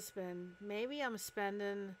my husband, maybe I'm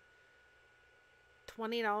spending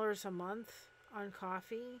 $20 a month on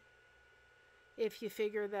coffee. If you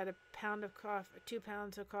figure that a pound of coffee, 2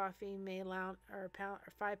 pounds of coffee or a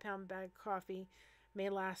 5-pound bag of coffee may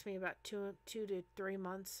last me about 2 to 3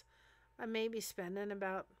 months, I may be spending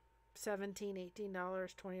about $17, $18,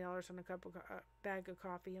 $20 on a bag of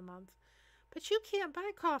coffee a month. But you can't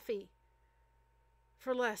buy coffee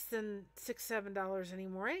for less than $6, $7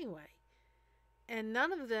 anymore anyway. And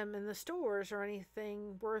none of them in the stores are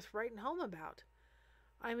anything worth writing home about.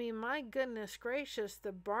 I mean, my goodness gracious,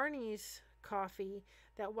 the Barney's coffee,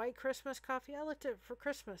 that white Christmas coffee, I looked at it for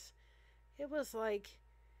Christmas. It was like,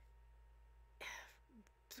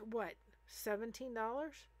 what, $17?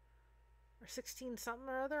 Or 16 something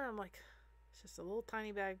or other? I'm like, it's just a little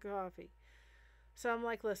tiny bag of coffee. So I'm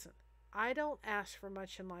like, listen, I don't ask for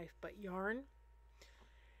much in life but yarn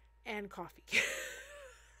and coffee.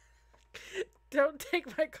 Don't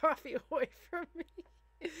take my coffee away from me.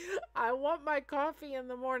 I want my coffee in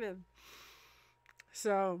the morning.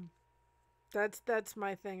 So that's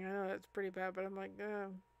my thing. I know that's pretty bad, but I'm like,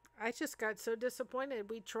 I just got so disappointed.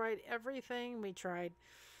 We tried everything. We tried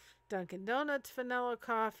Dunkin' Donuts vanilla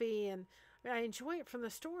coffee, and I enjoy it from the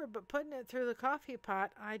store, but putting it through the coffee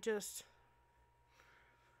pot, I just...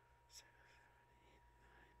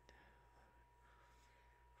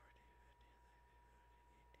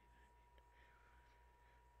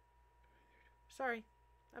 Sorry,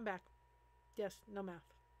 I'm back. Yes, no math.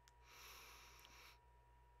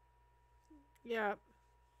 Yeah,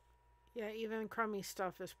 even crummy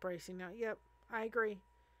stuff is pricey now. Yep, I agree.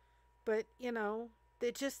 But,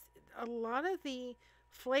 they just, a lot of the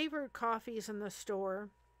flavored coffees in the store,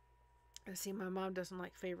 I see my mom doesn't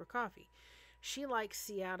like flavored coffee. She likes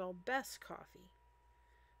Seattle Best coffee.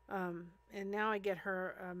 And now I get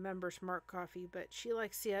her Members Mark coffee, but she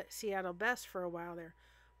likes Seattle Best for a while there.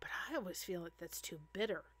 But I always feel like that's too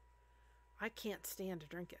bitter. I can't stand to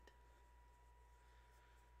drink it.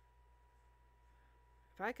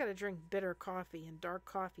 If I gotta drink bitter coffee and dark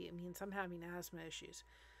coffee, it means I'm having asthma issues.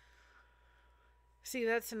 See,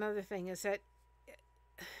 that's another thing, is that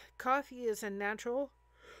coffee is a natural...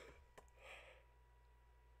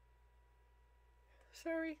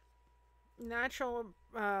 National...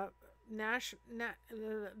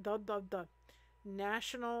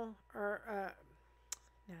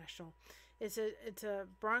 National. It's a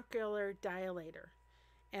bronchial dilator.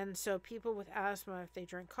 And so people with asthma, if they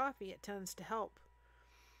drink coffee, it tends to help.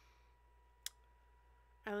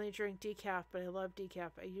 I only drink decaf, but I love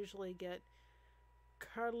decaf. I usually get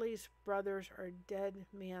Cuddly's brothers are dead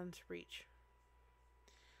man's reach.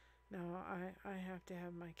 No, I have to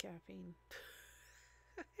have my caffeine.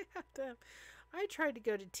 I tried to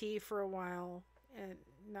go to tea for a while and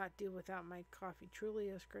not do without my coffee. Truly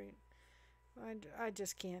is great. I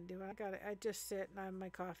just can't do it. I just sit and have my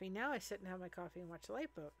coffee. Now I sit and have my coffee and watch the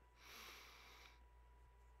lifeboat.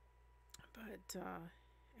 But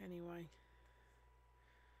anyway,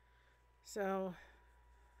 so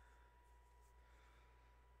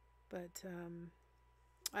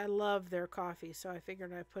I love their coffee, so I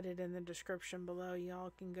figured I'd put it in the description below.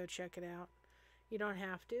 Y'all can go check it out. You don't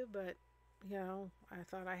have to, but you know, I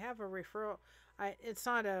thought I have a referral. It's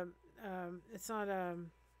not a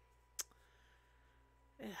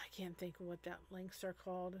I can't think of what that links are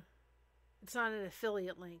called. It's not an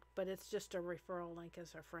affiliate link, but it's just a referral link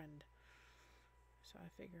as a friend. So I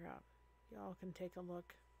figure out y'all can take a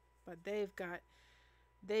look. But they've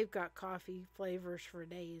got coffee flavors for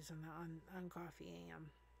days on Coffee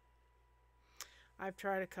AM. I've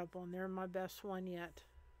tried a couple and they're my best one yet.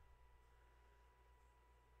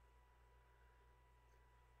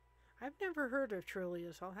 I've never heard of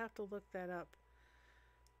Trulia's. I'll have to look that up.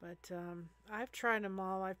 But I've tried them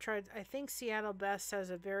all. I think Seattle Best has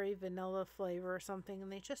a very vanilla flavor or something,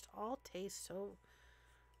 and they just all taste so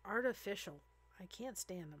artificial. I can't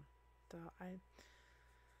stand them. So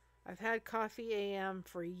I've had Coffee AM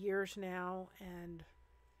for years now, and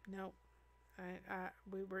nope.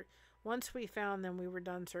 Once we found them, we were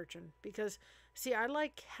done searching. Because, see, I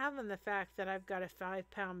like having the fact that I've got a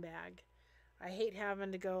 5-pound bag. I hate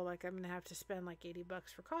having to go, like, I'm going to have to spend like $80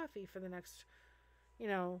 for coffee for the next, you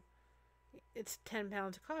know, it's 10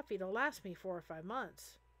 pounds of coffee. It'll last me 4 or 5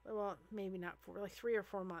 months. Well, maybe not 4, like 3 or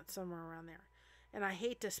 4 months, somewhere around there. And I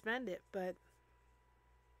hate to spend it, but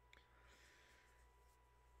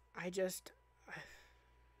I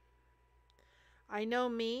know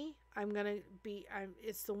me.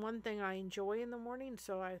 It's the one thing I enjoy in the morning,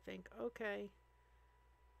 so I think, okay.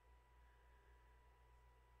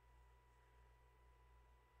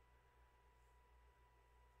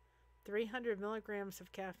 $300 milligrams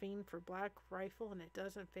of caffeine for Black Rifle, and it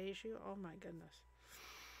doesn't faze you? Oh my goodness.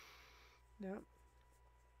 Nope.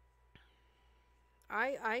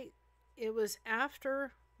 It was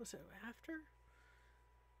after, was it after?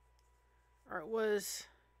 Or it was,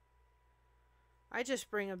 I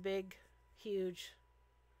just bring a big, huge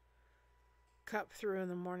cup through in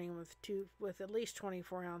the morning with at least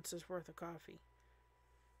 24 ounces worth of coffee.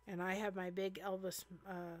 And I have my big Elvis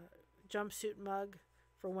jumpsuit mug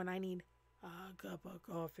for when I need a cup of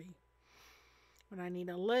coffee. When I need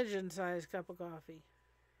a legend-sized cup of coffee.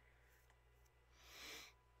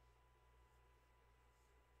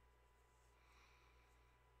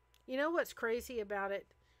 You know what's crazy about it?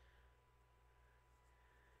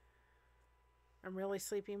 I'm really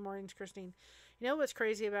sleepy mornings, Christine. You know what's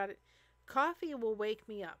crazy about it? Coffee will wake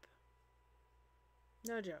me up.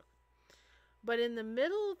 No joke. But in the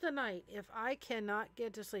middle of the night, if I cannot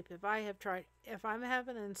get to sleep, if I'm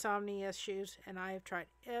having insomnia issues and I have tried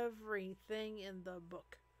everything in the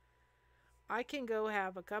book, I can go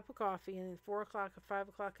have a cup of coffee and 4 o'clock or 5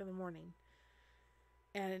 o'clock in the morning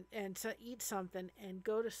and so eat something and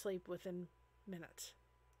go to sleep within minutes.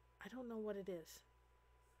 I don't know what it is.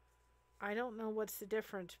 I don't know what's the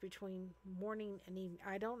difference between morning and evening.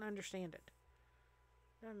 I don't understand it.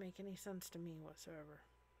 It doesn't make any sense to me whatsoever.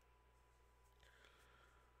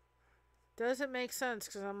 Doesn't make sense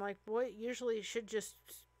because I'm like, boy, usually it should just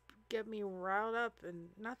get me riled up, and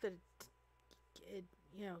not that it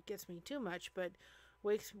gets me too much, but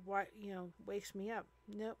wakes me up.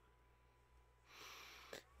 Nope.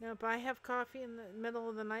 I have coffee in the middle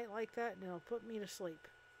of the night like that, and it'll put me to sleep.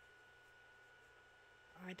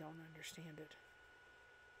 I don't understand it.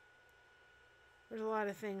 There's a lot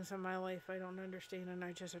of things in my life I don't understand, and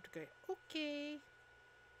I just have to go, okay.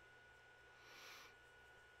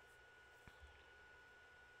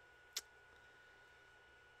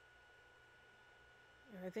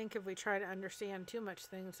 I think if we try to understand too much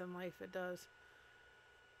things in life, it does.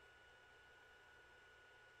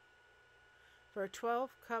 For a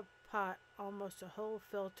 12-cup pot, almost a whole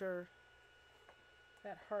filter,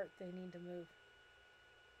 that heart they need to move.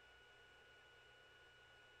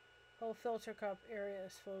 Whole filter cup area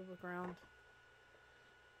is filled with ground.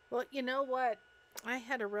 Well, you know what? I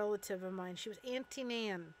had a relative of mine. She was Auntie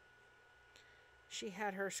Nan. She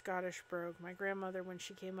had her Scottish brogue. My grandmother, when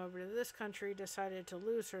she came over to this country, decided to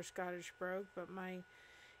lose her Scottish brogue, but my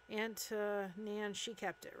Aunt Nan, she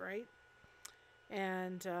kept it, right?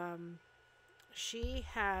 And she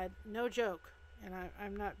had, no joke, and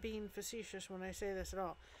I'm not being facetious when I say this at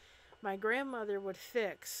all, my grandmother would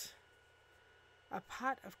fix a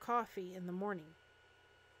pot of coffee in the morning.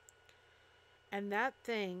 And that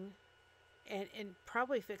thing, and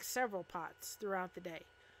probably fix several pots throughout the day.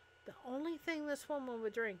 The only thing this woman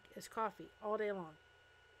would drink is coffee all day long.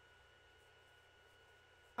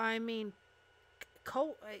 I mean,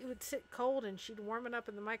 cold. It would sit cold and she'd warm it up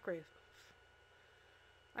in the microwave.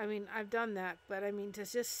 I mean, I've done that, but I mean, to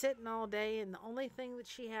just sitting all day and the only thing that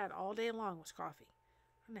she had all day long was coffee.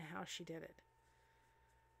 I don't know how she did it.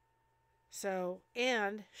 So,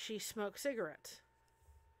 and she smoked cigarettes.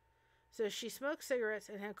 So she smoked cigarettes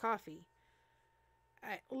and had coffee.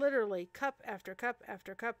 Literally cup after cup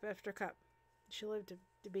after cup after cup. She lived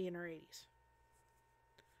to be in her 80s.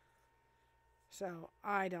 So,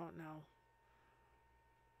 I don't know.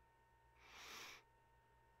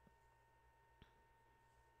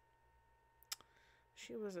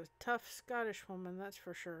 She was a tough Scottish woman, that's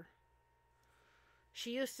for sure.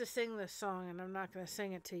 She used to sing this song, and I'm not going to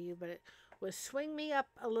sing it to you, but it was "Swing me up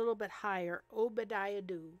a little bit higher, Obadiah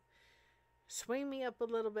do. Swing me up a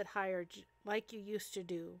little bit higher, like you used to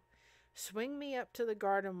do. Swing me up to the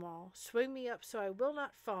garden wall. Swing me up so I will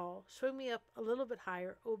not fall. Swing me up a little bit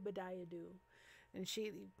higher, Obadiah do." And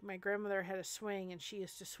my grandmother had a swing, and she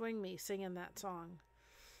used to swing me singing that song.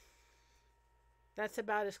 That's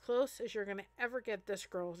about as close as you're going to ever get this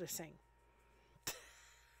girl to sing.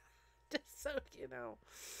 Just so you know.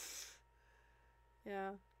 Yeah,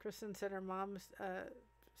 Kristen said her mom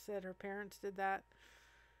said her parents did that.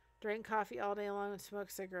 Drank coffee all day long and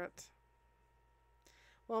smoked cigarettes.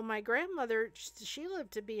 Well, my grandmother, she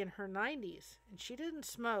lived to be in her 90s, and she didn't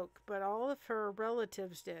smoke, but all of her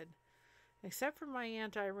relatives did. Except for my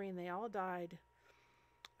Aunt Irene, they all died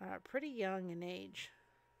pretty young in age.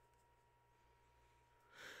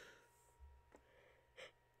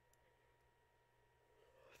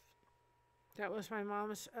 That was my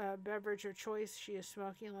mom's beverage of choice. She is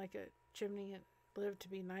smoking like a chimney and lived to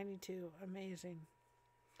be 92. Amazing.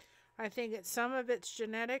 I think some of it's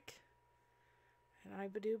genetic. And I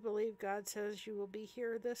do believe God says you will be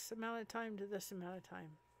here this amount of time to this amount of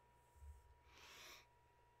time.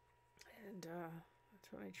 And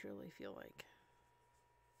that's what I truly feel like.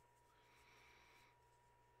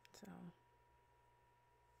 So,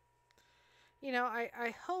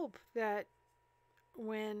 I hope that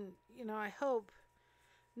I hope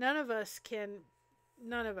none of us,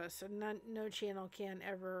 and no channel can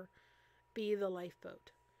ever be the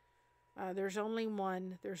lifeboat. There's only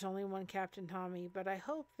one Captain Tommy, but I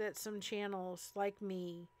hope that some channels like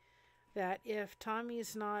me, that if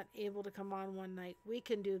Tommy's not able to come on one night, we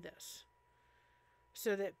can do this.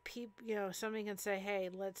 So that people, somebody can say, hey,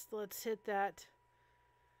 let's hit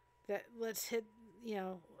let's hit,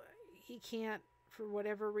 he can't for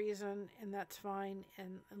whatever reason, and that's fine,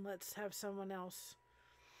 and let's have someone else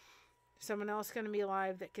going to be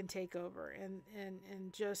alive that can take over and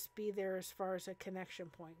just be there as far as a connection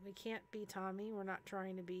point. We can't be Tommy. We're not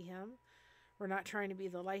trying to be him. We're not trying to be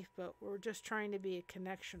the lifeboat. We're just trying to be a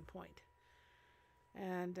connection point.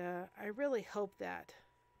 And I really hope that,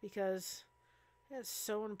 because it's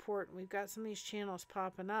so important. We've got some of these channels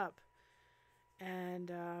popping up.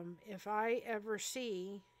 And if I ever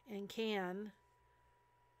see and can,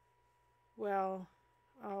 well,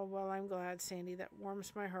 I'm glad, Sandy. That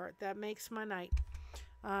warms my heart. That makes my night.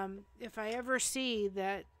 If I ever see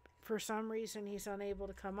that for some reason he's unable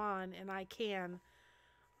to come on and I can,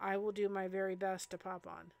 I will do my very best to pop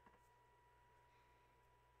on.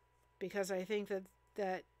 Because I think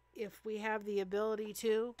that if we have the ability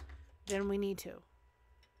to, then we need to.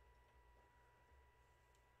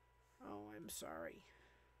 Oh, I'm sorry.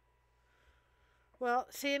 Well,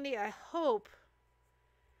 Sandy, I hope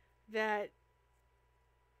that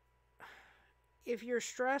if you're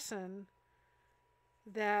stressing,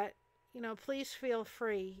 that, please feel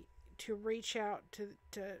free to reach out to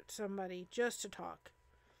somebody just to talk.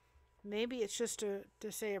 Maybe it's just to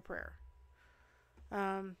say a prayer.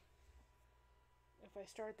 If I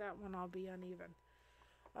start that one, I'll be uneven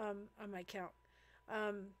on my count.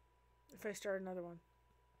 If I start another one,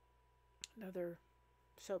 another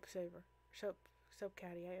soap caddy,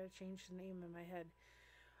 I gotta change the name in my head.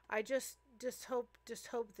 I just hope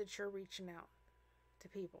that you're reaching out to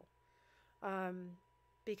people,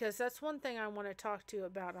 because that's one thing I want to talk to you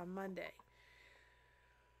about on Monday.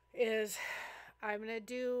 Is I'm gonna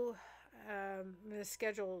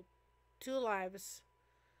schedule 2 lives,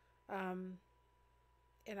 and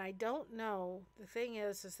I don't know. The thing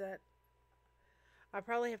is that I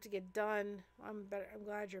probably have to get done. I'm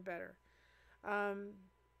glad you're better,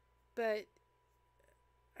 but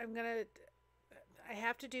I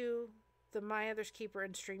have to do the My Other's Keeper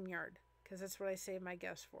and StreamYard, because that's what I save my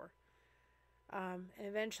guests for. And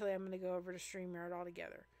eventually I'm going to go over to StreamYard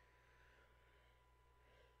altogether.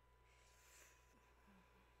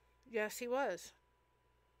 Yes, he was.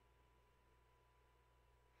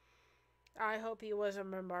 I hope he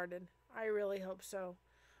wasn't bombarded. I really hope so.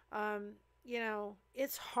 You know,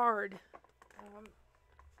 it's hard. Um,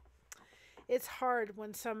 it's hard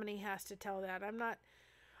when somebody has to tell that.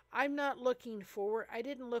 I'm not looking forward. I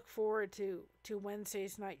didn't look forward to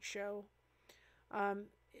Wednesday's night show. Um,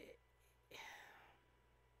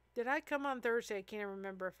 did I come on Thursday? I can't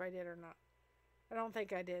remember if I did or not. I don't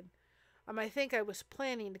think I did. I think I was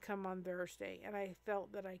planning to come on Thursday, and I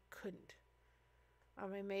felt that I couldn't.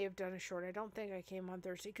 I may have done a short. I don't think I came on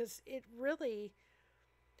Thursday because it really,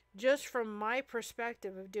 just from my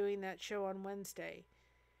perspective of doing that show on Wednesday,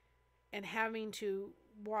 and having to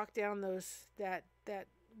walk down that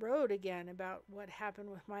road again about what happened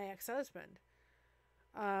with my ex-husband,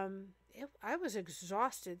 I was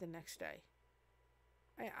exhausted the next day.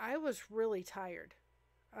 I was really tired,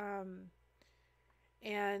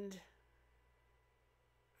 and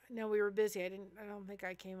no, we were busy. I don't think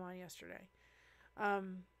I came on yesterday.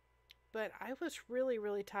 But I was really,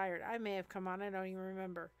 really tired. I may have come on, I don't even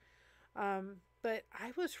remember. But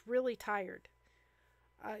I was really tired.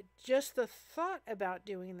 Just the thought about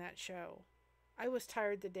doing that show, I was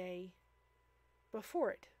tired the day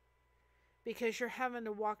before it. Because you're having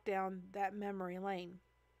to walk down that memory lane.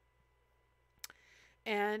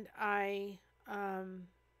 And okay,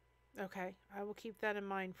 I will keep that in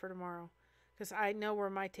mind for tomorrow. Because I know where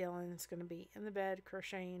my tail end is going to be. In the bed,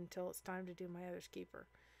 crocheting until it's time to do my other's keeper.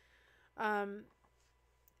 And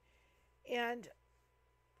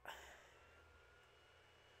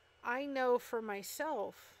I know for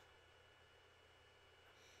myself,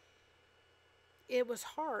 it was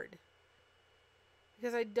hard.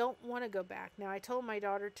 Because I don't want to go back. Now, I told my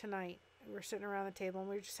daughter tonight, we were sitting around the table, and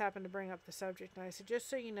we just happened to bring up the subject. And I said, just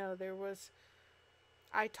so you know,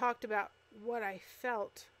 I talked about what I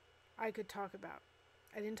felt I could talk about.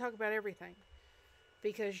 I didn't talk about everything.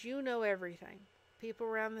 Because you know everything. People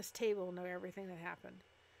around this table know everything that happened.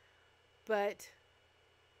 But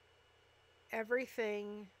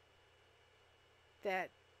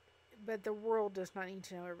the world does not need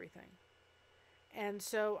to know everything. And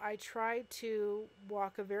so I tried to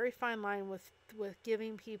walk a very fine line with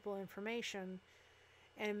giving people information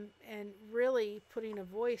and really putting a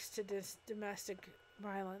voice to this domestic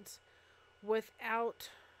violence without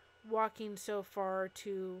walking so far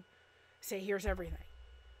to say, here's everything.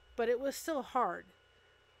 But it was still hard.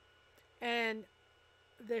 And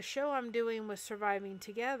the show I'm doing with Surviving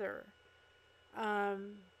Together, I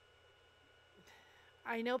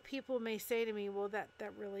know people may say to me, well, that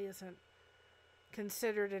really isn't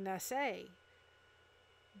considered an essay.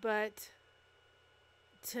 But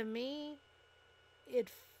to me,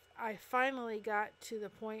 I finally got to the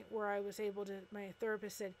point where I was able to, my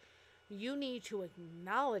therapist said, you need to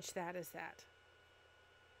acknowledge that as that.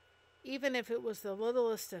 Even if it was the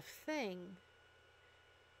littlest of thing,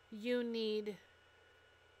 you need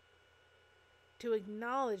to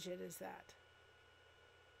acknowledge it as that.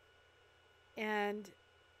 And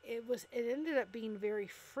it ended up being very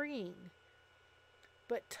freeing.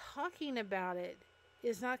 But talking about it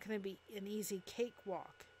is not going to be an easy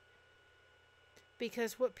cakewalk.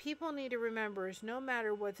 Because what people need to remember is no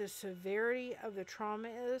matter what the severity of the trauma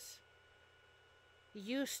is,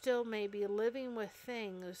 you still may be living with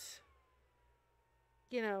things,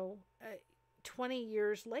 20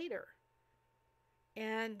 years later.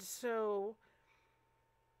 And so,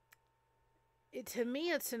 to me,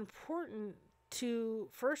 it's important to,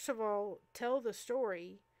 first of all, tell the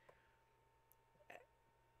story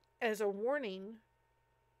as a warning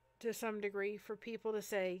to some degree for people to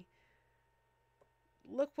say,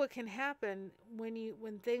 look what can happen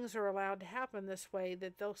when things are allowed to happen this way,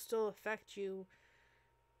 that they'll still affect you,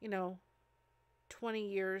 20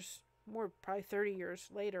 years, more probably 30 years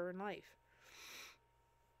later in life.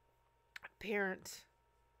 Parents,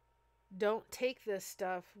 don't take this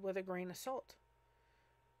stuff with a grain of salt.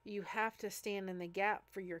 You have to stand in the gap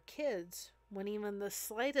for your kids when even the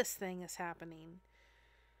slightest thing is happening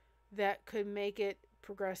that could make it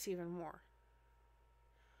progress even more.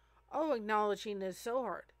 Oh, acknowledging is so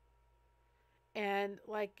hard. And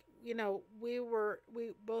we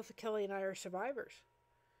both, Kelly and I, are survivors.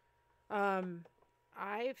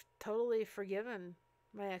 I've totally forgiven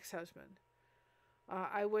my ex-husband.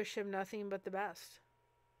 I wish him nothing but the best.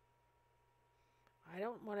 I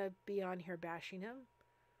don't want to be on here bashing him,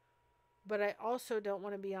 but I also don't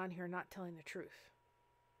want to be on here not telling the truth.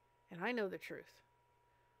 And I know the truth.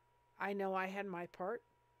 I know I had my part,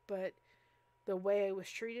 but the way I was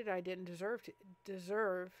treated, I didn't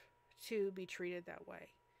deserve to be treated that way.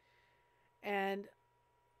 And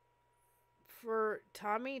for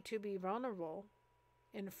Tommy to be vulnerable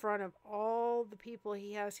in front of all the people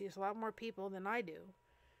he has a lot more people than I do,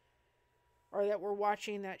 or that were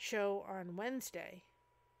watching that show on Wednesday.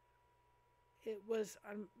 It was,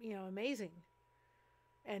 amazing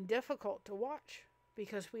and difficult to watch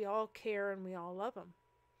because we all care and we all love him.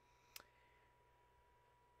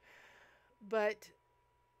 But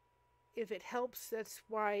if it helps, that's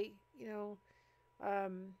why,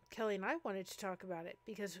 Kelly and I wanted to talk about it,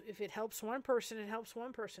 because if it helps one person, it helps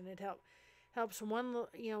one person. It helps one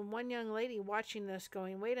young lady watching this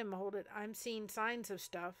going, wait a minute, hold it, I'm seeing signs of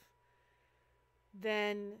stuff.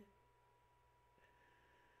 Then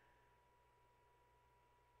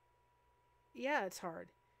yeah, it's hard,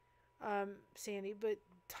 Sandy, but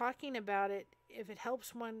talking about it, if it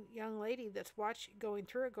helps one young lady that's going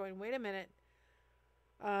through it, going, wait a minute,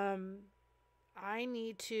 I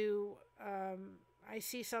need to, I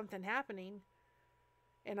see something happening,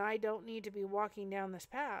 and I don't need to be walking down this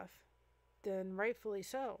path, then rightfully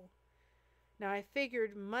so. Now, I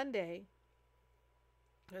figured Monday,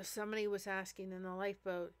 somebody was asking in the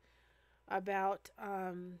lifeboat about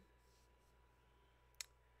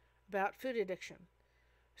food addiction.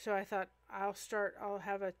 So I thought we'll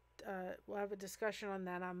have a discussion on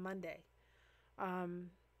that on Monday.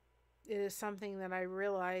 It is something that I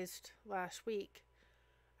realized last week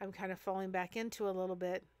I'm kind of falling back into a little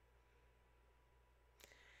bit.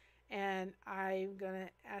 And I'm going to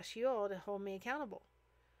ask you all to hold me accountable.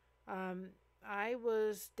 I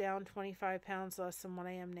was down 25 pounds less than what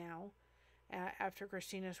I am now after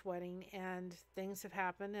Christina's wedding, and things have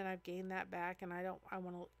happened, and I've gained that back, and I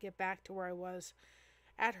want to get back to where I was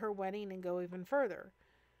at her wedding and go even further.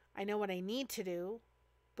 I know what I need to do,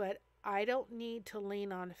 but I don't need to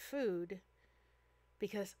lean on food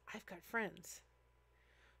because I've got friends.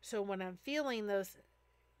 So when I'm feeling those,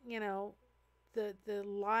 the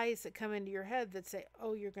lies that come into your head that say,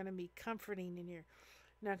 oh, you're going to be comforting and you're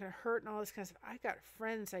not going to hurt and all this kind of stuff, I've got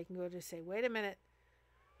friends I can go to say, wait a minute,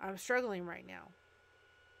 I'm struggling right now.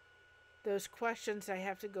 Those questions, I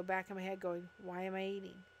have to go back in my head going, why am I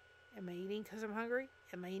eating? Am I eating because I'm hungry?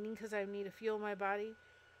 Am I eating because I need to fuel my body?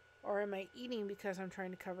 Or am I eating because I'm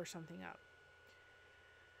trying to cover something up?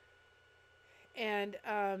 And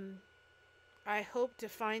I hope to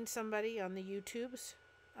find somebody on the YouTubes.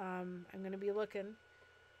 I'm going to be looking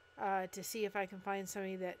to see if I can find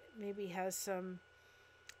somebody that maybe has some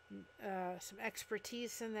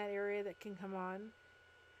expertise in that area that can come on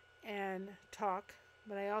and talk.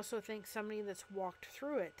 But I also think somebody that's walked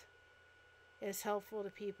through it is helpful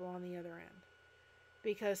to people on the other end.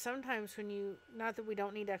 Because sometimes not that we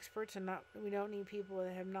don't need experts and we don't need people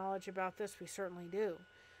that have knowledge about this, we certainly do.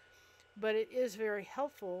 But it is very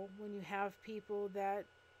helpful when you have people that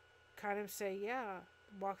kind of say, yeah,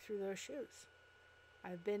 walk through those shoes.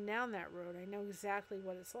 I've been down that road. I know exactly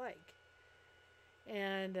what it's like.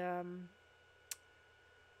 And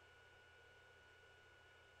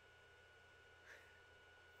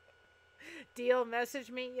Deal messaged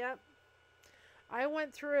me. Yep, I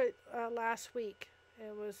went through it last week.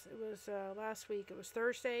 It was last week. It was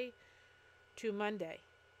Thursday to Monday,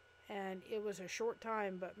 and it was a short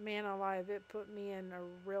time. But man alive, it put me in a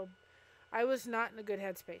real. I was not in a good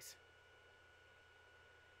headspace.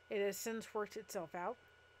 It has since worked itself out.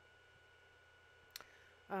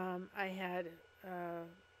 I had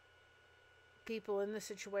people in the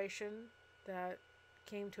situation that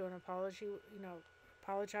came to an apology,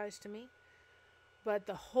 apologized to me. But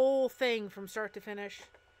the whole thing from start to finish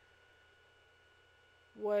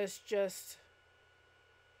was just,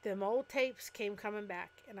 them old tapes came coming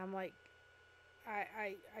back. And I'm like,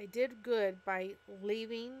 I did good by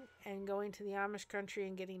leaving and going to the Amish country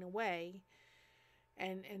and getting away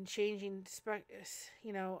and changing,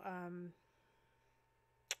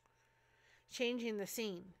 changing the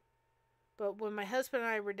scene. But when my husband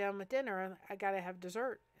and I were done with dinner, I got to have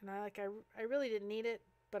dessert. And I really didn't need it,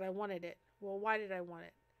 but I wanted it. Well, why did I want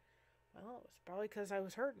it? Well, it was probably because I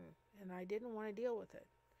was hurting and I didn't want to deal with it.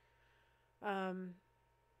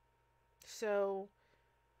 So,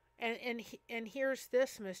 and here's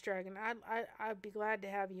this, Mystdragon. I'd be glad to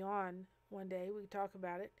have you on one day. We can talk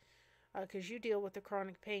about it because you deal with the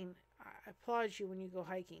chronic pain. I applaud you when you go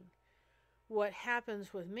hiking. What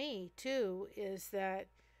happens with me too is that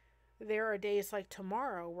there are days like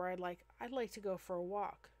tomorrow where I'd like to go for a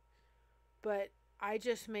walk, but I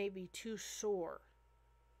just may be too sore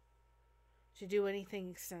to do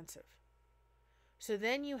anything extensive. So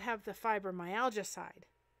then you have the fibromyalgia side,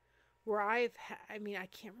 where I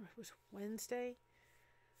can't remember, it was Wednesday?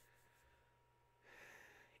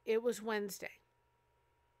 It was Wednesday.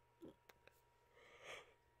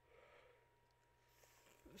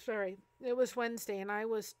 Sorry, it was Wednesday, and I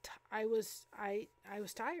was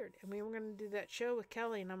tired, and we were going to do that show with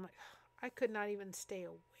Kelly, and I'm like, I could not even stay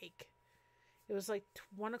awake. It was like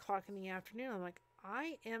 1 o'clock in the afternoon. I'm like,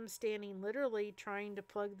 I am standing literally trying to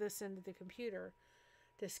plug this into the computer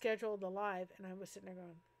to schedule the live, and I was sitting there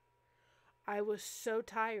going, I was so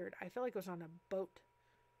tired. I felt like I was on a boat.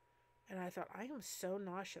 And I thought, I am so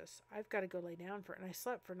nauseous. I've got to go lay down for it. And I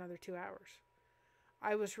slept for another 2 hours.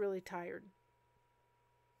 I was really tired.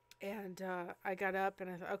 And I got up and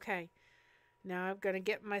I thought, okay, now I'm going to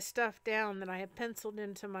get my stuff down that I have penciled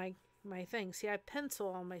into my thing. See, I pencil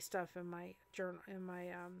all my stuff in my journal, in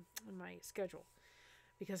my schedule,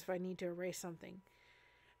 because if I need to erase something.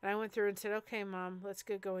 And I went through and said, okay, Mom, let's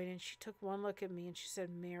get going. And she took one look at me and she said,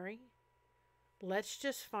 Mary, let's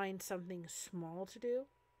just find something small to do.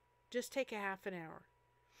 Just take a half an hour.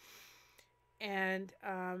 And,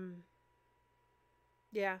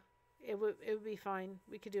 yeah, it would be fine.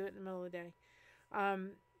 We could do it in the middle of the day.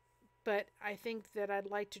 But I think that I'd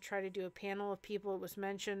like to try to do a panel of people. It was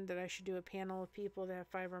mentioned that I should do a panel of people that have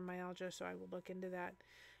fibromyalgia, so I will look into that.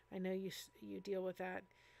 I know you deal with that.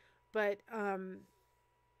 But,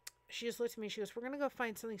 she just looked at me and she goes, we're going to go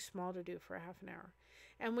find something small to do for a half an hour.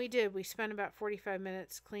 And we did. We spent about 45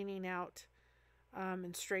 minutes cleaning out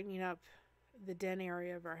and straightening up the den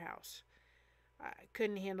area of our house. I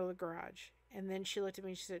couldn't handle the garage. And then she looked at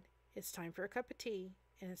me and she said, it's time for a cup of tea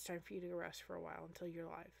and it's time for you to rest for a while until you're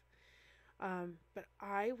live. But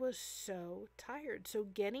I was so tired. So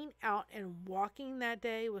getting out and walking that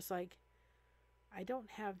day was like, I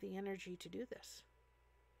don't have the energy to do this.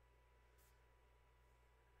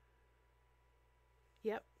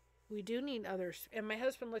 Yep, we do need others. And my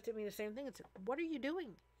husband looked at me the same thing and said, what are you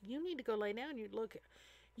doing? You need to go lay down. You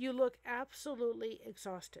look absolutely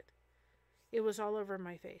exhausted. It was all over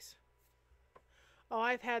my face. Oh,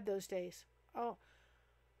 I've had those days. Oh,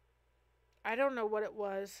 I don't know what it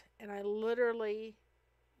was. And I literally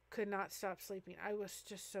could not stop sleeping. I was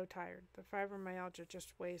just so tired. The fibromyalgia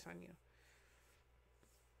just weighs on you.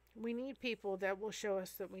 We need people that will show us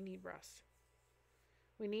that we need rest.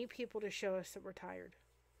 We need people to show us that we're tired.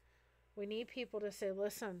 We need people to say,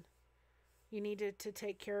 listen, you need to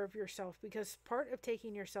take care of yourself, because part of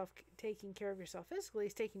taking care of yourself physically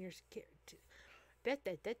is taking care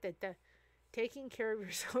of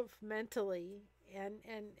yourself mentally, and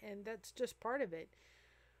that's just part of it.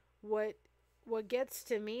 What gets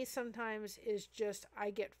to me sometimes is just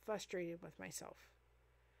I get frustrated with myself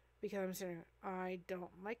because I'm saying, I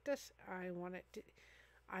don't like this. I want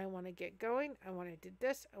to get going. I want to do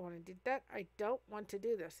this. I want to do that. I don't want to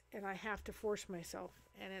do this. And I have to force myself.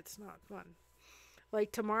 And it's not fun.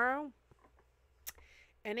 Like tomorrow,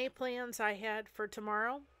 any plans I had for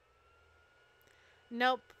tomorrow?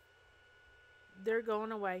 Nope. They're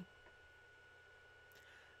going away.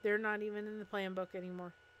 They're not even in the plan book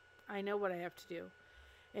anymore. I know what I have to do.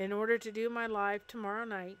 In order to do my live tomorrow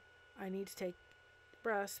night, I need to take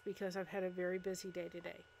rest because I've had a very busy day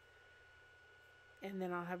today. And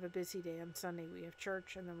then I'll have a busy day on Sunday. We have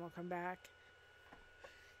church, and then we'll come back.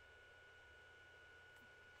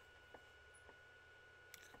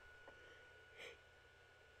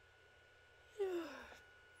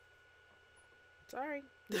 Sorry.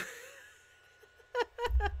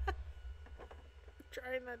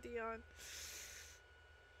 Trying not to yawn.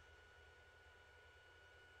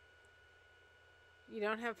 You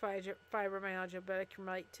don't have fibromyalgia, but I can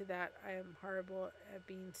relate to that. I am horrible at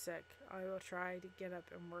being sick. I will try to get up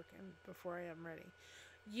and work before I am ready.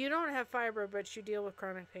 You don't have fibro, but you deal with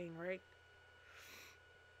chronic pain, right?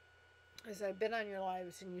 As I've been on your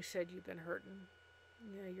lives and you said you've been hurting.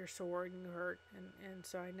 You know, you're sore and you hurt. And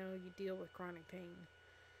so I know you deal with chronic pain.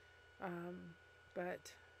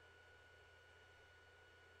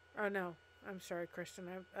 Oh no, I'm sorry, Kristen.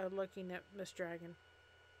 I'm looking at Mystdragon.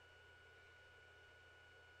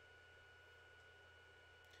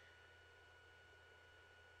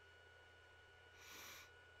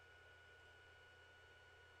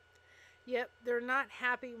 Yep, they're not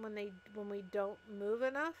happy when we don't move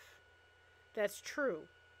enough. That's true.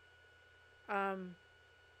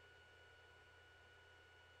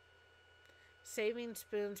 Saving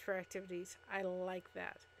spoons for activities. I like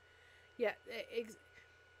that. Yeah.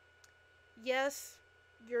 Yes,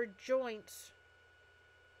 your joints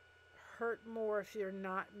hurt more if you're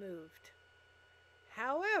not moved.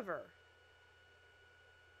 However,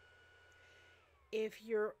 if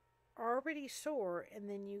you're already sore and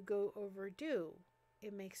then you go overdo,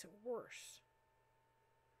 it makes it worse.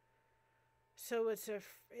 So it's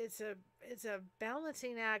a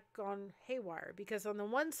balancing act gone haywire, because on the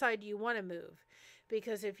one side you want to move,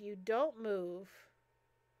 because if you don't move,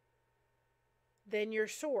 then you're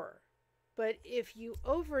sore. But if you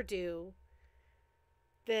overdo,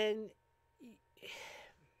 then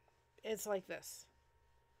it's like this.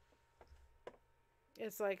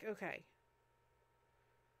 It's like, okay,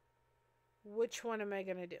 which one am I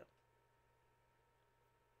going to do?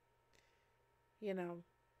 You know,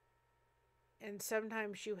 and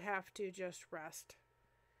sometimes you have to just rest.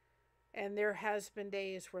 And there has been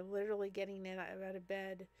days where literally getting out of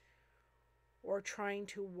bed or trying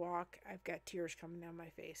to walk, I've got tears coming down my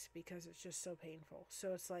face because it's just so painful.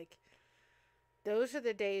 So it's like, those are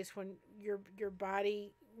the days when your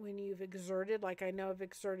body, when you've exerted, like I know I've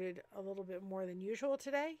exerted a little bit more than usual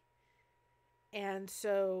today. And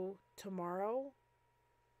so tomorrow,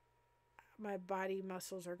 my body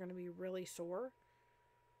muscles are going to be really sore.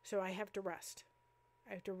 So I have to rest.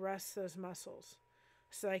 I have to rest those muscles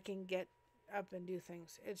so I can get up and do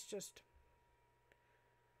things. It's just,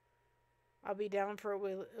 I'll be down for a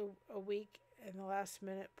week, and the last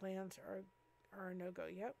minute plans are a no-go.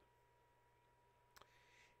 Yep.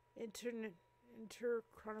 Interchronic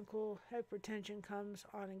hypertension comes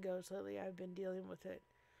on and goes. Lately, I've been dealing with it,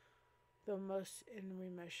 though most in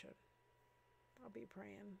remission. I'll be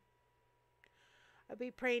praying. I'll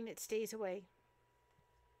be praying it stays away.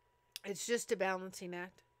 It's just a balancing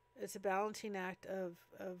act. It's a balancing act of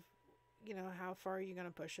you know, how far are you going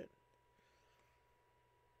to push it?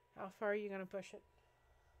 How far are you going to push it?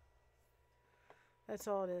 That's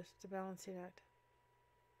all it is. It's a balancing act.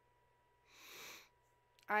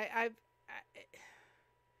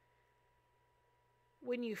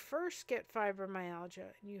 When you first get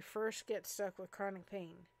fibromyalgia and you first get stuck with chronic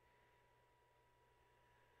pain,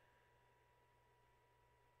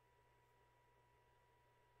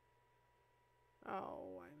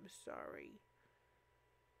 oh, I'm sorry.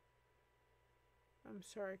 I'm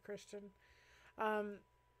sorry, Kristen.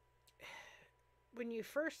 When you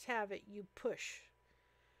first have it, you push.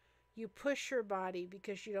 You push your body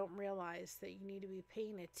because you don't realize that you need to be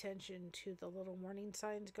paying attention to the little warning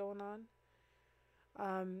signs going on.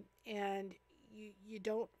 And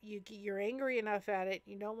you're angry enough at it,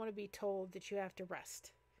 you don't want to be told that you have to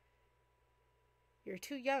rest. You're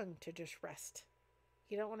too young to just rest.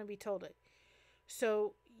 You don't want to be told it.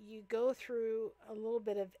 So you go through a little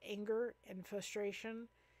bit of anger and frustration,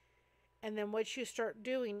 and then what you start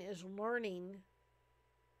doing is learning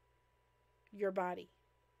your body.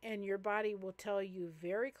 And your body will tell you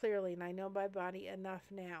very clearly, and I know my body enough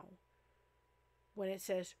now, when it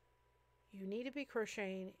says you need to be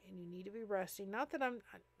crocheting and you need to be resting. Not that I'm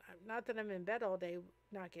in bed all day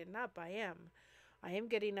not getting up. I am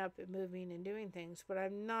getting up and moving and doing things, but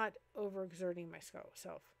I'm not overexerting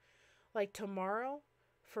myself. Like tomorrow,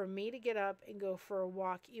 for me to get up and go for a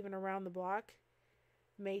walk even around the block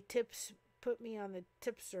may put me on the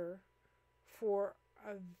tipster for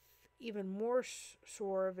a even more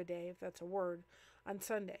sore of a day, if that's a word, on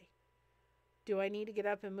Sunday. Do I need to get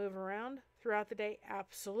up and move around throughout the day?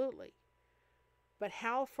 Absolutely. But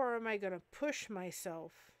how far am I going to push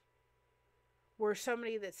myself where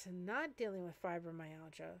somebody that's not dealing with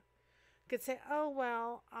fibromyalgia could say, oh,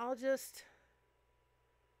 well, I'll just,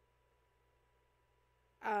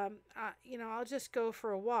 I'll just go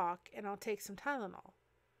for a walk and I'll take some Tylenol.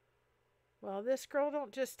 Well, this girl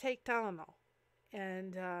don't just take Tylenol.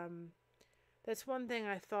 And that's one thing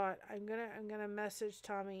I thought I'm gonna message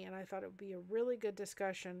Tommy, and I thought it would be a really good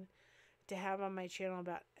discussion to have on my channel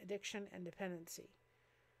about addiction and dependency.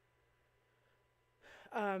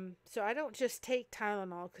 So I don't just take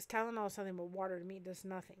Tylenol, because Tylenol is something but water to me. It does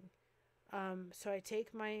nothing. So I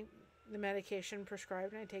take the medication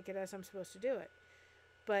prescribed, and I take it as I'm supposed to do it.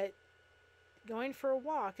 But going for a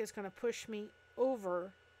walk is going to push me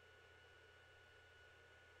over.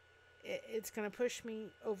 It's going to push me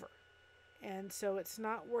over. And so it's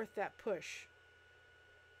not worth that push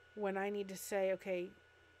when I need to say, okay,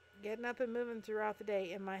 getting up and moving throughout the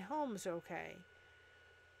day in my home's okay,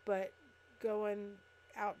 but going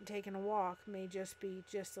out and taking a walk may just be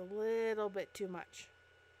just a little bit too much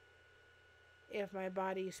if my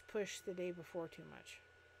body's pushed the day before too much.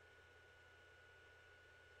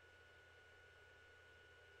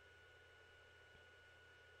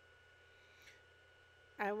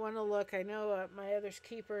 I want to look. I know my other's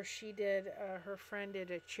keeper, her friend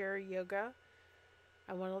did a chair yoga.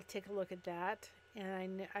 I want to take a look at that.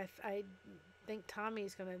 And I think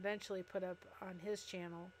Tommy's going to eventually put up on his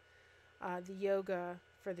channel the yoga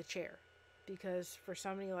for the chair. Because for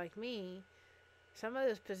somebody like me, some of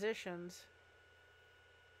those positions,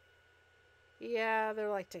 yeah,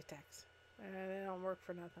 they're like Tic Tacs. They don't work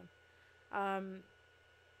for nothing.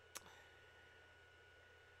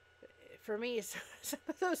 For me, some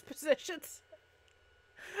of those positions,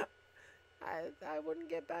 I wouldn't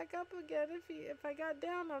get back up again if I got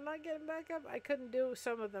down. I'm not getting back up. I couldn't do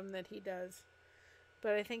some of them that he does,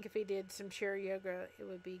 but I think if he did some chair yoga, it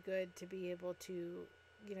would be good to be able to,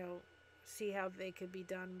 you know, see how they could be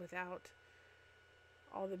done without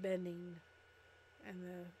all the bending and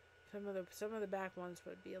some of the back ones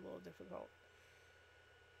would be a little difficult.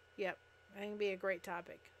 Yep, I think it'd be a great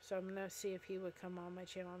topic. So I'm gonna see if he would come on my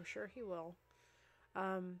channel. I'm sure he will.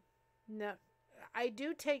 No, I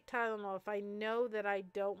do take Tylenol if I know that I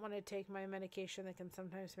don't want to take my medication that can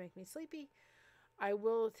sometimes make me sleepy. I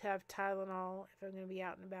will have Tylenol if I'm going to be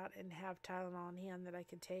out and about and have Tylenol on hand that I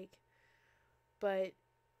can take. But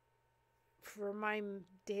for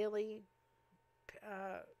daily,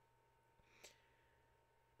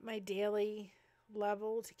 my daily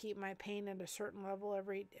level to keep my pain at a certain level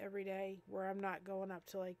every day, where I'm not going up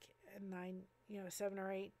to like a 9, 7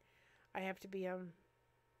 or 8, I have to be on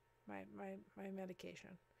my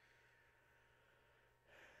medication.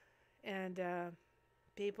 And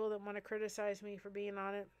people that want to criticize me for being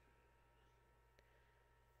on it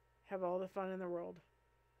have all the fun in the world.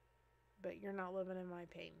 But you're not living in my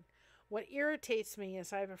pain. What irritates me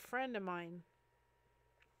is I have a friend of mine.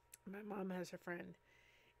 My mom has a friend.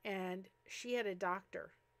 And she had a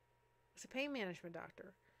doctor. It was a pain management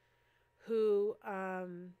doctor. Who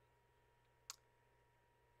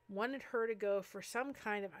wanted her to go for some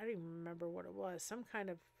kind of, I don't even remember what it was, some kind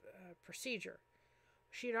of procedure.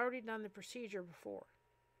 She had already done the procedure before.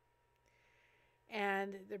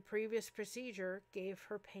 And the previous procedure gave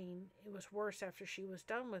her pain. It was worse after she was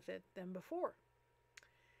done with it than before.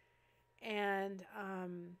 And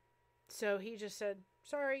so he just said,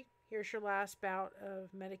 sorry, here's your last bout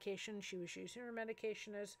of medication. She was using her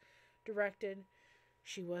medication as directed.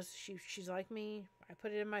 She's like me. I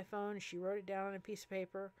put it in my phone. She wrote it down on a piece of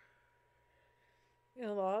paper in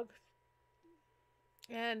a log.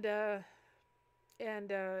 And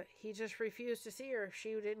he just refused to see her if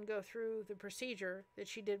she didn't go through the procedure that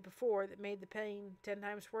she did before that made the pain 10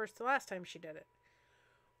 times worse the last time she did it.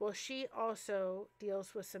 Well, she also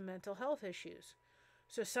deals with some mental health issues.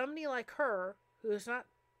 So somebody like her, who is not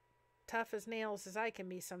tough as nails as I can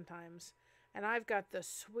be sometimes, and I've got the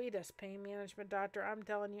sweetest pain management doctor. I'm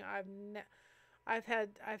telling you, I've had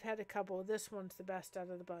a couple. This one's the best out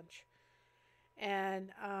of the bunch.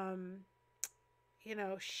 And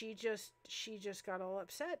she just got all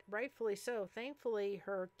upset, rightfully so. Thankfully,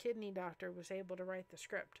 her kidney doctor was able to write the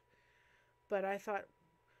script. But I thought,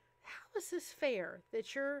 how is this fair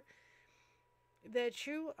that you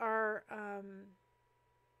are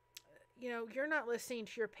you're not listening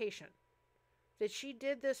to your patient? That she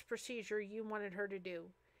did this procedure you wanted her to do,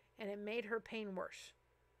 and it made her pain worse.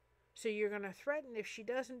 So you're going to threaten if she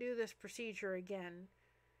doesn't do this procedure again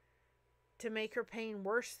to make her pain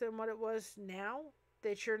worse than what it was now,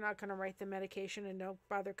 that you're not going to write the medication and don't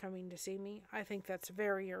bother coming to see me. I think that's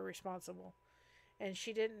very irresponsible. And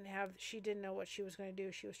she didn't know what she was going to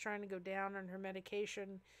do. She was trying to go down on her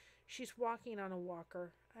medication. She's walking on a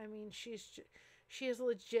walker. I mean, she has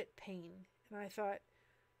legit pain. And I thought,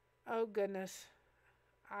 oh goodness,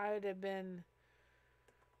 I'd have been,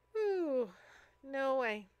 ooh, no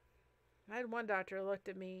way. I had one doctor who looked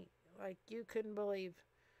at me like you couldn't believe.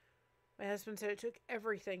 My husband said it took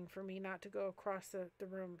everything for me not to go across the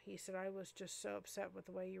room. He said, I was just so upset with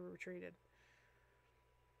the way you were treated.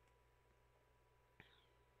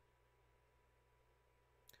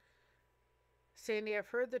 Sandy, I've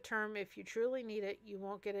heard the term, if you truly need it, you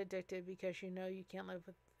won't get addicted because you know you can't live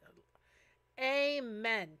with.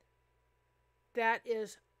 Amen. That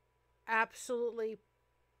is absolutely,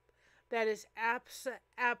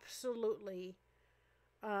 absolutely,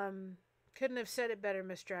 couldn't have said it better,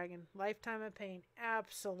 Mystdragon. Lifetime of pain.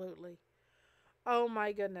 Absolutely. Oh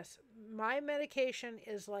my goodness. My medication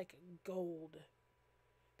is like gold.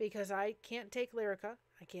 Because I can't take Lyrica,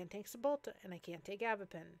 I can't take Cymbalta, and I can't take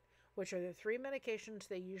Avapin, which are the 3 medications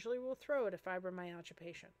they usually will throw at a fibromyalgia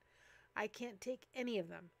patient. I can't take any of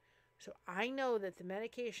them. So I know that the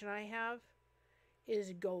medication I have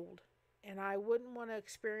is gold. And I wouldn't want to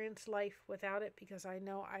experience life without it because I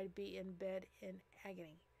know I'd be in bed in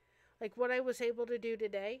agony. Like what I was able to do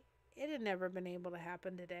today, it had never been able to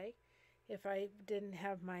happen today if I didn't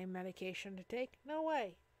have my medication to take. No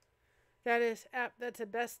way. That's the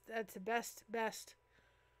best.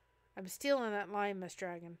 I'm stealing that line,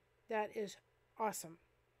 Mystdragon. That is awesome.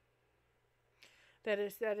 That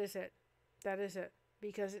is it. That is it.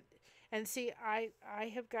 Because and see, I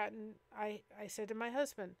said to my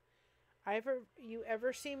husband, you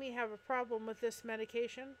ever see me have a problem with this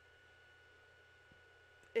medication?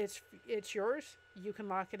 It's yours. You can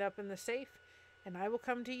lock it up in the safe, and I will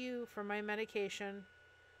come to you for my medication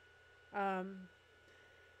um,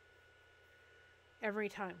 every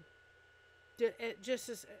time. It just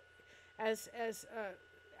as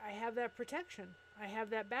I have that protection. I have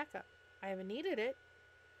that backup. I haven't needed it.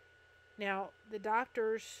 Now the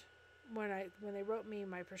doctors, when they wrote me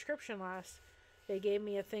my prescription last, they gave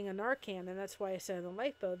me a thing of Narcan, and that's why I said in the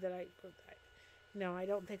lifeboat that I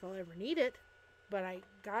don't think I'll ever need it, but I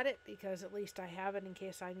got it because at least I have it in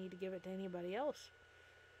case I need to give it to anybody else.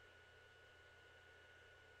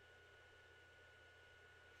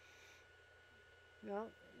 Well,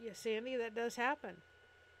 yeah, Sandy, that does happen.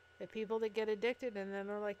 The people that get addicted and then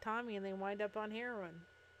they're like Tommy and they wind up on heroin.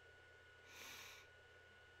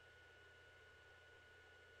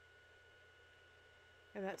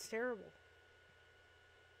 And that's terrible.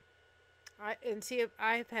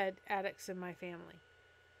 I've had addicts in my family.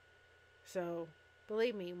 So,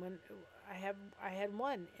 believe me, when I had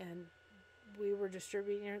one and we were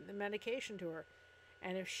distributing the medication to her.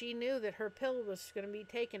 And if she knew that her pill was going to be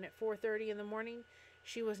taken at 4:30 in the morning,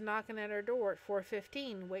 she was knocking at her door at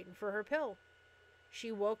 4:15 waiting for her pill.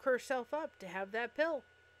 She woke herself up to have that pill.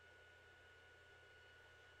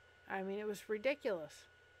 I mean, it was ridiculous.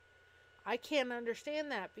 I can't understand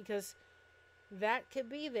that because that could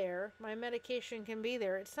be there. My medication can be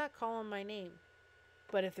there. It's not calling my name.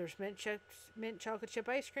 But if there's mint chocolate chip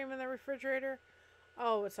ice cream in the refrigerator,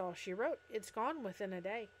 oh, it's all she wrote. It's gone within a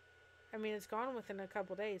day. I mean, it's gone within a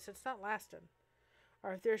couple days. It's not lasting.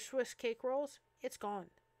 Or if there's Swiss cake rolls, it's gone.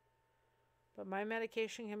 But my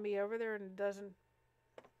medication can be over there and it doesn't.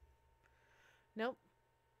 Nope.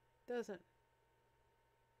 Doesn't.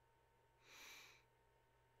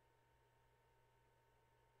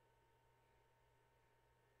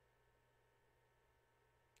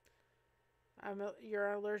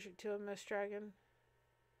 You're allergic to a Mystdragon.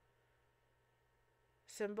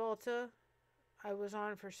 Cymbalta, I was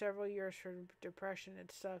on for several years for depression.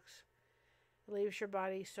 It sucks. It leaves your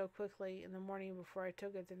body so quickly. In the morning before I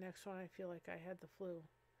took it, the next one I feel like I had the flu.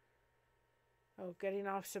 Oh, getting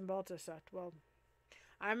off Cymbalta sucked. Well,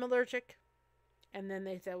 I'm allergic. And then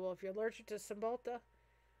they said, well, if you're allergic to Cymbalta,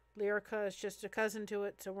 Lyrica is just a cousin to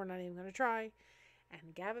it, so we're not even going to try.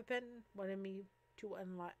 And gabapentin wanted me to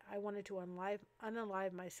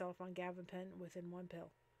unalive myself on gabapentin within one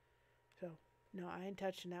pill. So, no, I ain't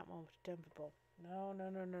touching that one with a 10-foot pole. No.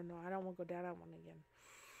 I don't want to go down that one again.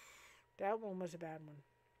 That one was a bad one.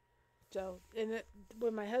 So,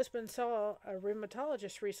 when my husband saw a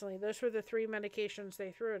rheumatologist recently, those were the 3 medications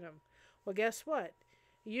they threw at him. Well, guess what?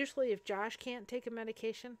 Usually, if Josh can't take a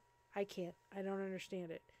medication, I can't. I don't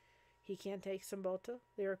understand it. He can't take Cymbalta,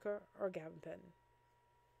 Lyrica, or gabapentin.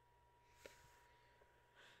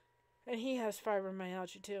 And he has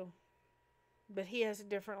fibromyalgia too. But he has a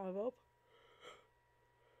different level.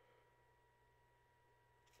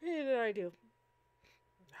 What did I do?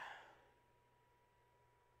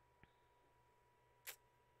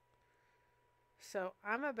 So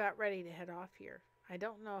I'm about ready to head off here. I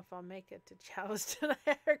don't know if I'll make it to Chow's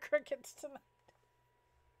tonight or Cricket's tonight.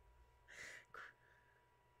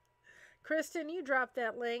 Kristen, you drop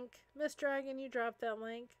that link. Mystdragon, you drop that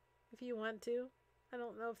link if you want to. I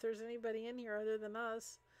don't know if there's anybody in here other than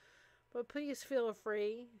us. But please feel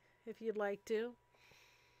free if you'd like to.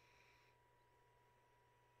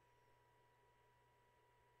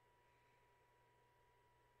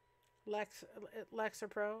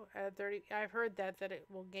 Lexapro at 30. I've heard that it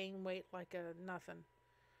will gain weight like a nothing.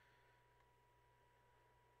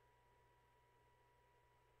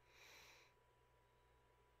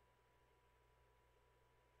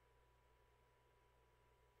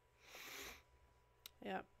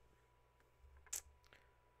 Yeah.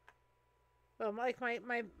 Well, like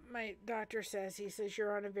my doctor says, he says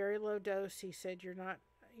you're on a very low dose. He said you're not,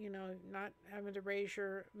 not having to raise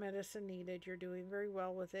your medicine needed. You're doing very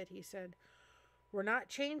well with it. He said, we're not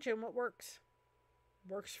changing what works.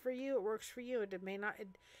 Works for you, it works for you. It may not.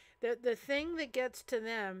 The thing that gets to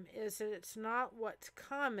them is that it's not what's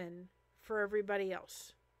common for everybody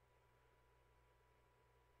else.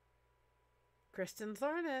 Kristen's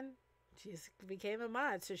learning. She's became a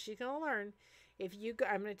mod, so she's gonna learn. If you go,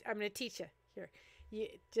 I'm gonna teach you here. You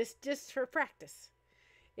just for practice.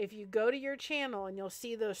 If you go to your channel and you'll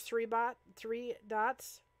see those three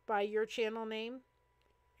dots by your channel name,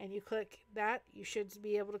 and you click that, you should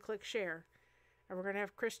be able to click share. And we're gonna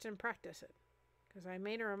have Kristen practice it because I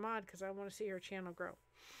made her a mod because I want to see her channel grow.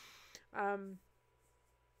 And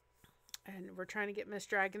we're trying to get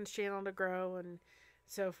Mystdragon's channel to grow and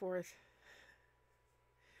so forth.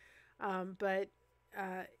 But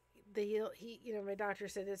my doctor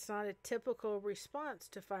said it's not a typical response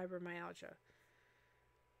to fibromyalgia.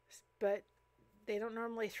 But they don't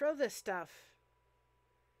normally throw this stuff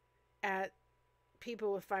at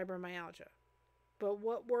people with fibromyalgia. But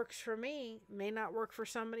what works for me may not work for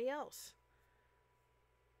somebody else.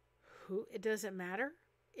 It doesn't matter.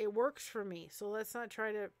 It works for me. So let's not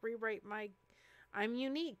try to rewrite I'm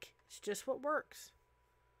unique. It's just what works.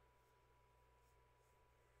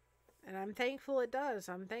 And I'm thankful it does.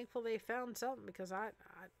 I'm thankful they found something, because I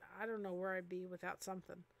don't know where I'd be without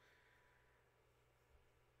something.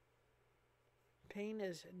 Pain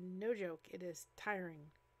is no joke. It is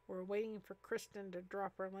tiring. We're waiting for Kristen to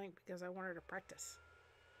drop her link because I want her to practice.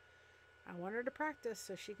 I want her to practice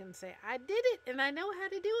so she can say, I did it and I know how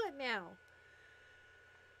to do it now.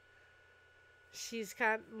 She's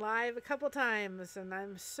got live a couple times and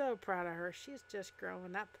I'm so proud of her. She's just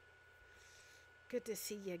growing up. Good to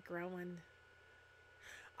see you growing.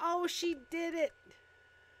 Oh, she did it.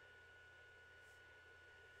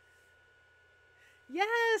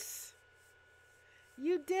 Yes.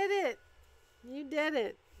 You did it. You did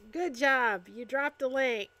it. Good job. You dropped a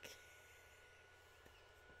link.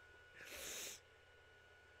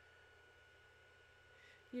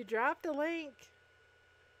 You dropped a link.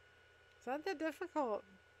 It's not that difficult.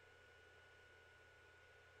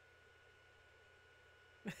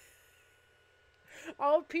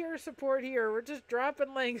 All peer support here. We're just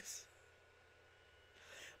dropping links.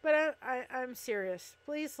 But I'm serious.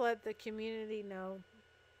 Please let the community know.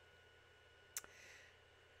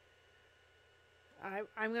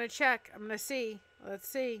 I'm going to check. I'm going to see. Let's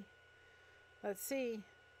see. Let's see.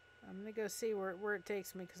 I'm going to go see where it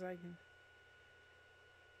takes me, because I can...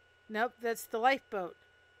 Nope, that's the lifeboat.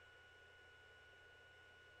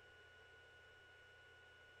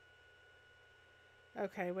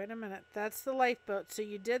 Okay, wait a minute. That's the lifeboat. So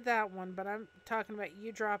you did that one, but I'm talking about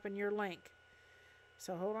you dropping your link.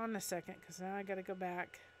 So hold on a second, because now I got to go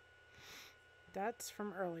back. That's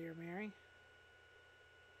from earlier, Mary.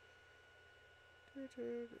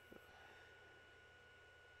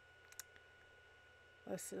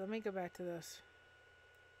 Let's see. Let me go back to this.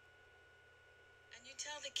 And you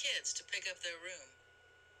tell the kids to pick up their room.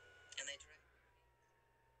 And they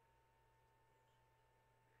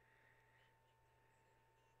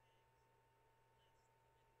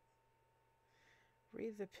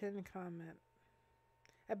read the pinned comment.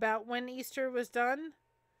 About when Easter was done?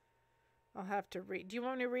 I'll have to read. Do you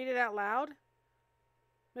want me to read it out loud,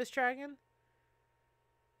 Mystdragon?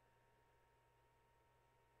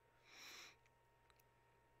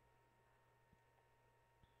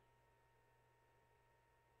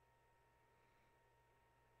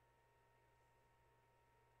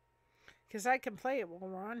 Because I can play it while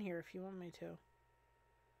we're on here if you want me to.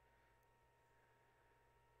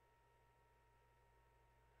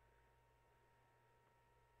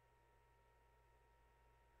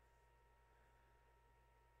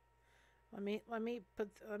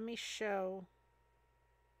 Let me show,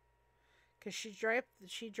 because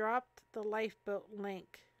she dropped the lifeboat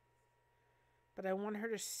link, but I want her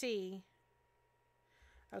to see.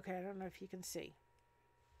 Okay, I don't know if you can see.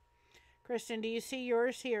 Kristen, do you see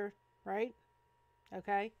yours here? Right?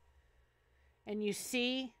 Okay. And you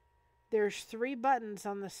see there's 3 buttons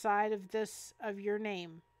on the side of your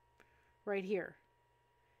name right here.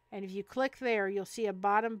 And if you click there, you'll see a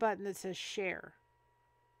bottom button that says share.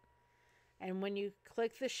 And when you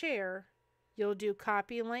click the share, you'll do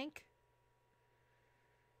copy link.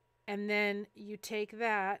 And then you take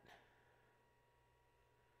that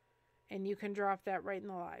and you can drop that right in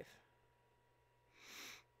the live.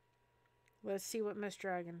 Let's see what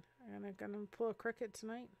Mystdragon. I'm gonna pull a cricket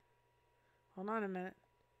tonight. Hold on a minute.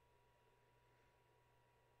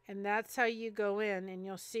 And that's how you go in, and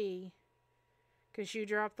you'll see, because you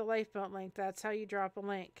drop the lifeboat link, that's how you drop a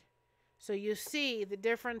link. So you see the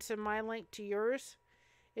difference in my link to yours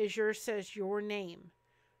is yours says your name.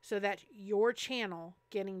 So that's your channel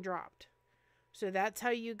getting dropped. So that's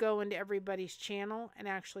how you go into everybody's channel and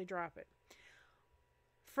actually drop it.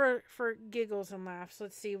 For giggles and laughs,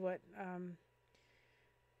 let's see what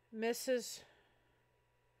Mrs.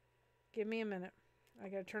 Give me a minute. I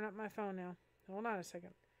gotta turn up my phone now. Hold on a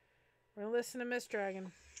second. We're gonna listen to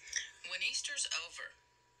Mystdragon. When Easter's over,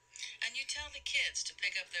 and you tell the kids to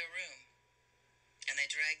pick up their room, and they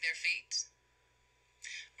drag their feet,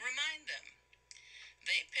 remind them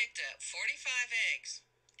they picked up 45 eggs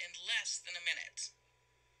in less than a minute.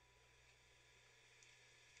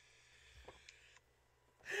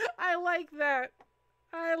 I like that.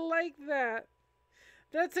 I like that.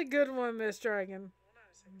 That's a good one, Mystdragon.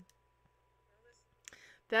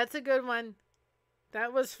 That's a good one.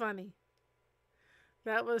 That was funny.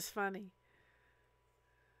 That was funny.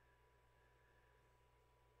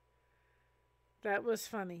 That was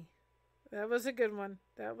funny. That was a good one.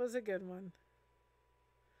 That was a good one.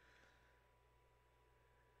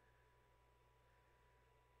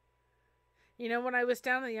 You know, when I was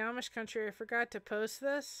down in the Amish country, I forgot to post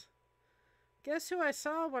this. Guess who I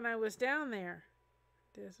saw when I was down there?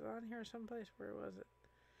 Is it on here someplace? Where was it?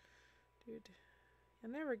 Dude,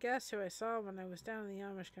 you'll never guess who I saw when I was down in the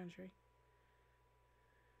Amish country.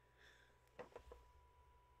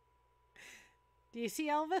 Do you see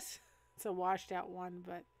Elvis? It's a washed out one,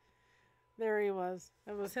 but there he was.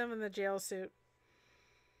 It was him in the jail suit.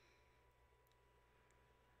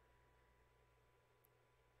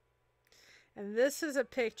 And this is a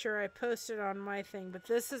picture I posted on my thing, but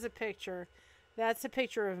this is a picture. That's a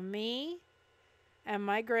picture of me and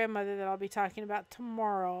my grandmother that I'll be talking about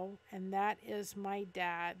tomorrow, and that is my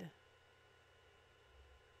dad.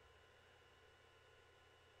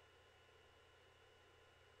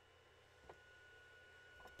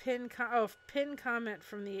 Pin comment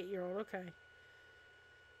from the 8-year-old. Okay.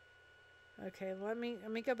 Okay, let me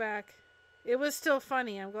go back. It was still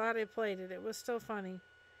funny. I'm glad I played it. It was still funny.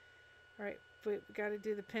 All right, we got to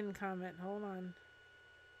do the pin comment. Hold on.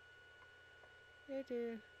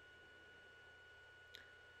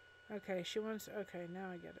 Okay, she wants. Okay,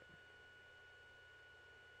 now I get it.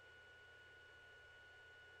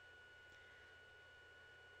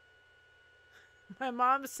 My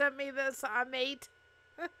mom sent me this. I'm 8.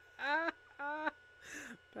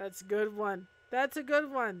 That's a good one. That's a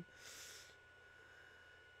good one.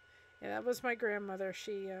 Yeah, that was my grandmother.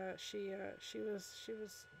 She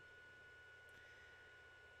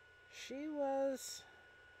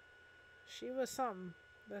was something.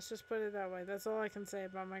 Let's just put it that way. That's all I can say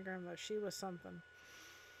about my grandmother. She was something.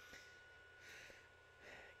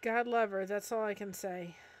 God love her. That's all I can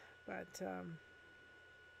say. But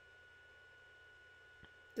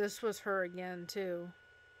this was her again too.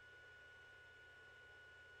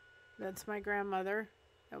 That's my grandmother.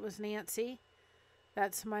 That was Nancy.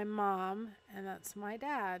 That's my mom, and that's my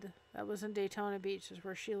dad. That was in Daytona Beach, is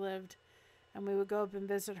where she lived, and we would go up and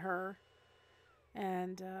visit her.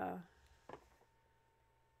 And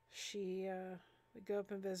we'd go up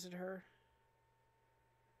and visit her.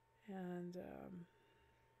 And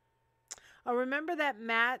I remember that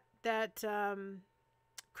mat that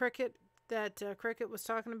Cricket was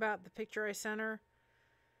talking about. The picture I sent her.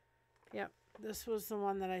 Yep, this was the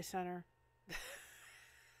one that I sent her.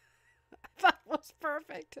 I thought it was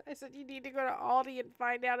perfect. I said, you need to go to Aldi and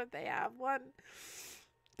find out if they have one.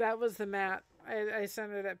 That was the mat. I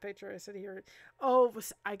sent her that picture. I said, here. Oh,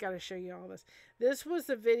 I got to show you all this. This was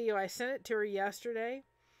the video. I sent it to her yesterday.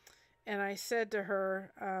 And I said to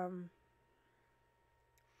her,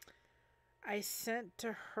 I sent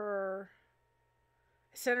her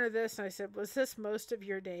this and I said, was this most of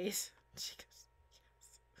your days? She goes,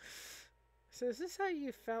 yes. So is this how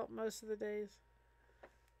you felt most of the days?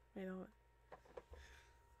 You know what?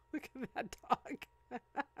 Look at that dog.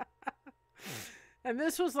 And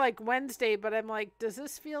this was like Wednesday, but I'm like, does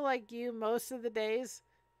this feel like you most of the days?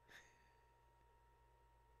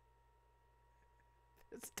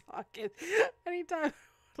 This dog is, anytime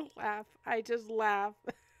I laugh, I just laugh.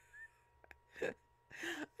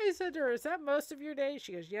 I said to her, is that most of your day?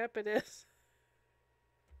 She goes, yep, it is.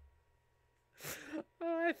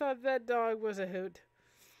 Oh, I thought that dog was a hoot.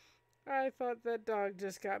 I thought that dog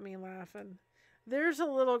just got me laughing. There's a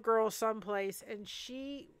little girl someplace, and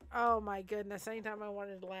she, oh my goodness, anytime I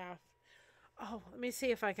wanted to laugh. Oh, let me see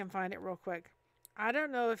if I can find it real quick. I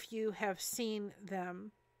don't know if you have seen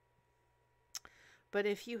them, but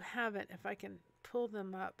if you haven't, if I can pull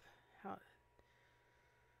them up.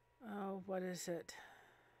 Oh, what is it?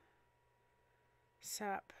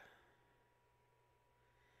 Sap.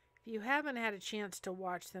 If you haven't had a chance to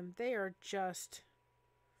watch them, they are just...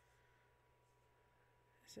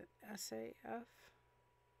 Is it SAF?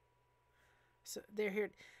 So they're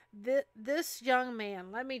here. This young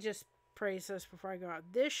man, let me just praise this before I go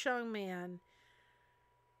out. This young man,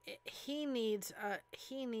 he needs,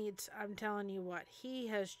 I'm telling you what, he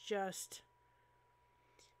has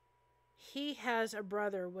a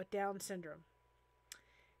brother with Down syndrome.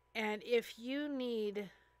 And if you need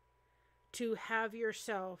to have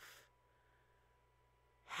yourself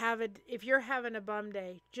if you're having a bum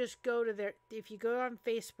day, just go to if you go on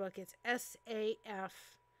Facebook, it's SAFIER.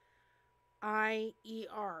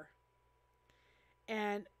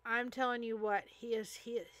 And I'm telling you what,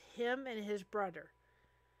 him and his brother.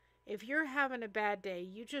 If you're having a bad day,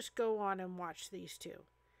 you just go on and watch these two.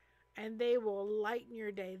 And they will lighten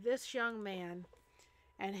your day. This young man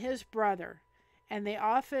and his brother, and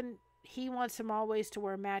he wants them always to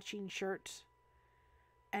wear matching shirts.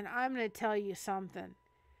 And I'm going to tell you something.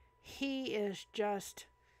 He is just,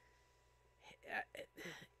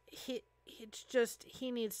 he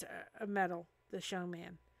needs a medal, this young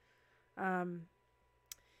man.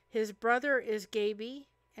 His brother is Gaby,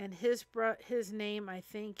 and his name I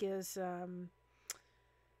think is oh,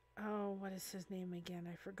 what is his name again?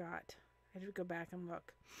 I forgot. I had to go back and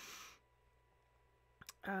look.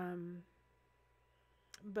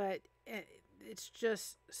 But it's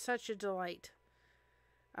just such a delight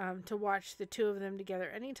to watch the two of them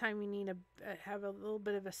together. Anytime you need to have a little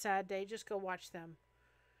bit of a sad day, just go watch them.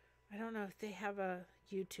 I don't know if they have a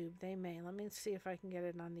YouTube. They may. Let me see if I can get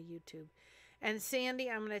it on the YouTube. And Sandy,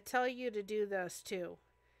 I'm going to tell you to do this too.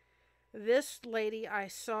 This lady I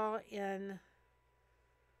saw in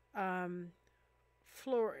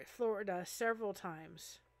Florida several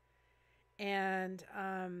times. And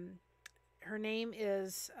her name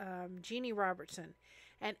is Jeannie Robertson.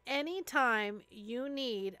 And anytime you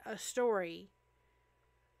need a story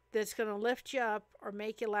that's going to lift you up or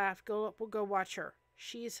make you laugh, go watch her.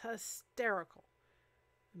 She's hysterical.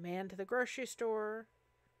 Man to the grocery store,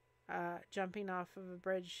 jumping off of a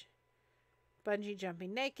bridge, bungee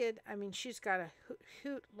jumping naked. I mean, she's got a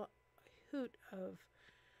hoot of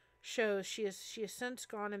shows. She has since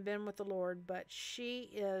gone and been with the Lord, but she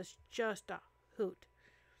is just a hoot.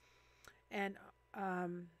 And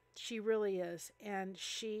she really is. And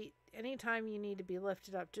anytime you need to be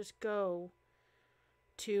lifted up, just go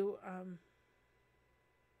to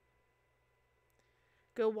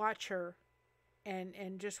go watch her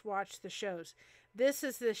and just watch the shows. This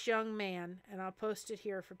is this young man, and I'll post it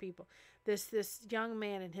here for people. This young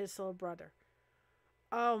man and his little brother.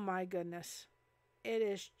 Oh my goodness. It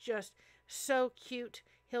is just so cute.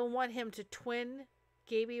 He'll want him to twin.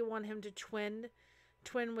 Gaby will want him to twin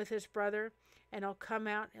with his brother. And he'll come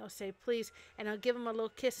out and he'll say, please. And he'll give him a little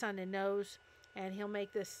kiss on the nose. And he'll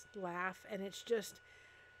make this laugh. And it's just,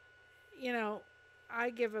 you know, I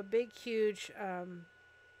give a big, huge,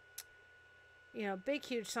 big,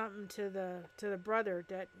 huge something to the brother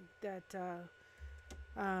that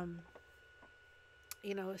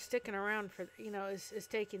is sticking around for, is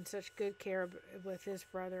taking such good care with his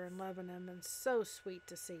brother and loving him, and so sweet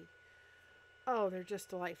to see. Oh, they're just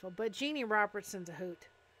delightful. But Jeannie Robertson's a hoot.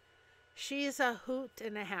 She's a hoot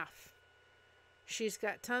and a half. She's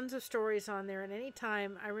got tons of stories on there, and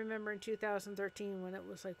anytime, I remember in 2013 when it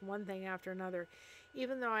was like one thing after another,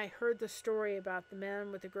 even though I heard the story about the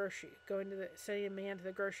man with the sending a man to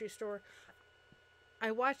the grocery store,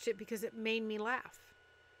 I watched it because it made me laugh.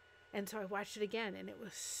 And so I watched it again, and it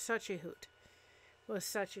was such a hoot. It was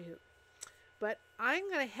such a hoot. But I'm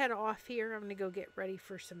going to head off here. I'm going to go get ready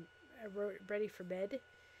for bed.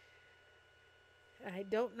 I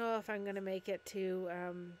don't know if I'm going to make it to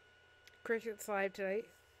Cricket's Live tonight.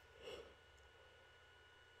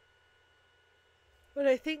 But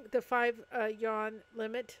I think the 5 yawn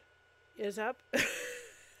limit is up.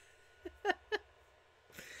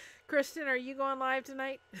 Kristen, are you going live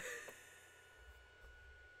tonight?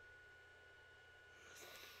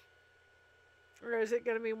 Or is it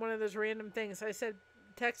going to be one of those random things? I said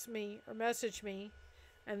text me or message me,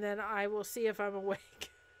 and then I will see if I'm awake.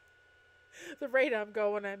 The rate I'm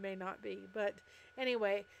going, I may not be. But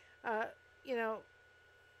anyway,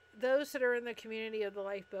 those that are in the community of the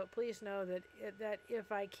lifeboat, please know that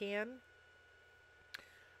if I can,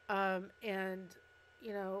 and,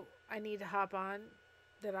 I need to hop on,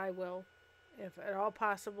 that I will. If at all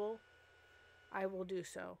possible, I will do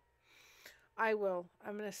so. I will.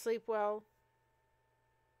 I'm going to sleep well.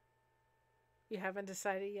 You haven't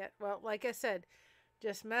decided yet? Well, like I said,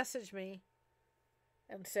 just message me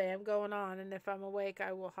and say I'm going on, and if I'm awake,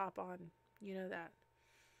 I will hop on. You know that.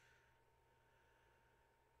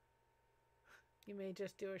 You may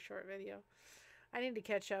just do a short video. I need to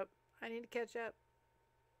catch up.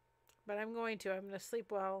 But I'm going to. I'm going to sleep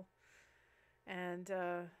well and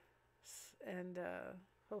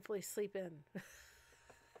hopefully sleep in.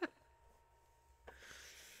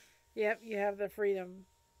 Yep, you have the freedom.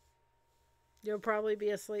 You'll probably be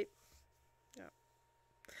asleep. Yeah.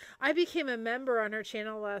 I became a member on her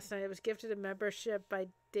channel last night. I was gifted a membership by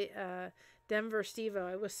Denver Stevo.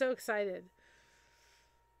 I was so excited.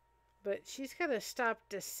 But she's got to stop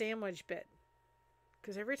the sandwich bit.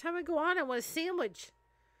 Because every time I go on, I want a sandwich.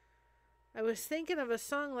 I was thinking of a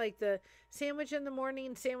song like the sandwich in the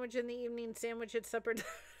morning, sandwich in the evening, sandwich at supper. I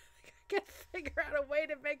can't figure out a way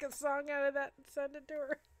to make a song out of that and send it to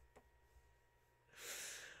her.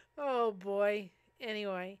 Oh, boy.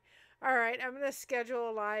 Anyway. All right. I'm going to schedule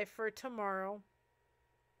a live for tomorrow.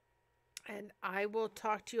 And I will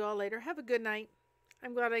talk to you all later. Have a good night.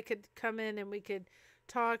 I'm glad I could come in and we could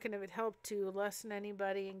talk, and if it helped to lessen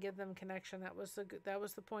anybody and give them connection, that was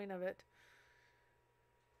the point of it.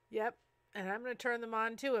 Yep. And I'm going to turn them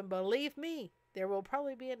on too. And believe me, there will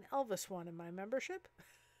probably be an Elvis one in my membership.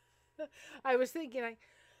 I was thinking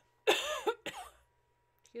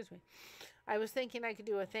Excuse me. I was thinking I could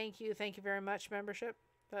do a thank you very much membership.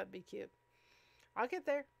 That'd be cute. I'll get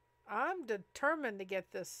there. I'm determined to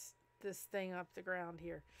get this thing off the ground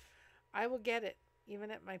here. I will get it.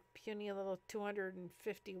 Even at my puny little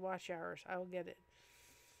 250 watch hours, I will get it.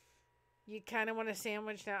 You kind of want a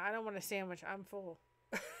sandwich now? I don't want a sandwich. I'm full.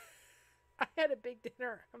 I had a big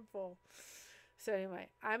dinner. I'm full. So anyway,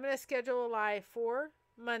 I'm going to schedule a live for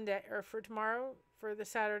Monday or for tomorrow for the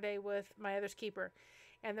Saturday with my other's keeper.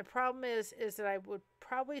 And the problem is that I would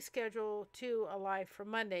probably schedule a live for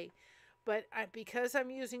Monday. But because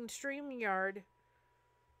I'm using StreamYard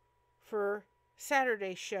for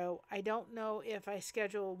Saturday's show, I don't know if I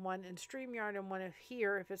schedule one in StreamYard and one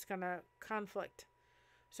here, if it's going to conflict.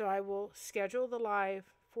 So I will schedule the live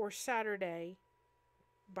for Saturday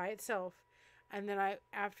by itself. And then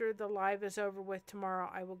after the live is over with tomorrow,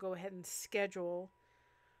 I will go ahead and schedule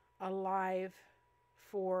a live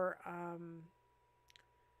for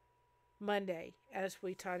Monday as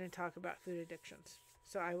we try to talk about food addictions.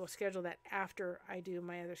 So I will schedule that after I do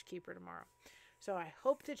my other's keeper tomorrow. So I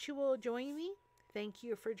hope that you will join me. Thank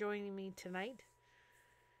you for joining me tonight.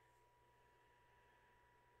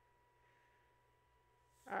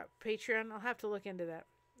 Patreon, I'll have to look into that.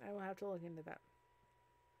 I will have to look into that.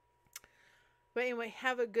 But anyway,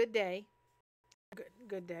 have a good day.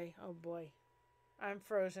 Good day. Oh boy. I'm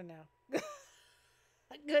frozen now.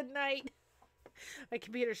 Good night. My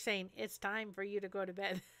computer's saying it's time for you to go to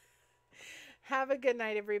bed. Have a good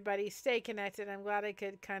night, everybody. Stay connected. I'm glad I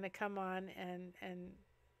could kind of come on and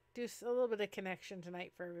do a little bit of connection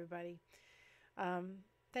tonight for everybody.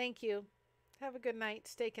 Thank you. Have a good night.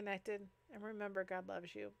 Stay connected. And remember, God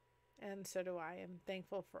loves you. And so do I. I'm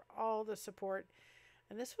thankful for all the support.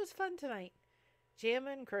 And this was fun tonight.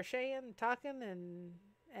 Jamming, crocheting, talking,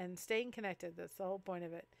 and staying connected. That's the whole point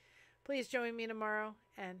of it. Please join me tomorrow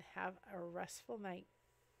and have a restful night.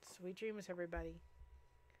 Sweet dreams, everybody.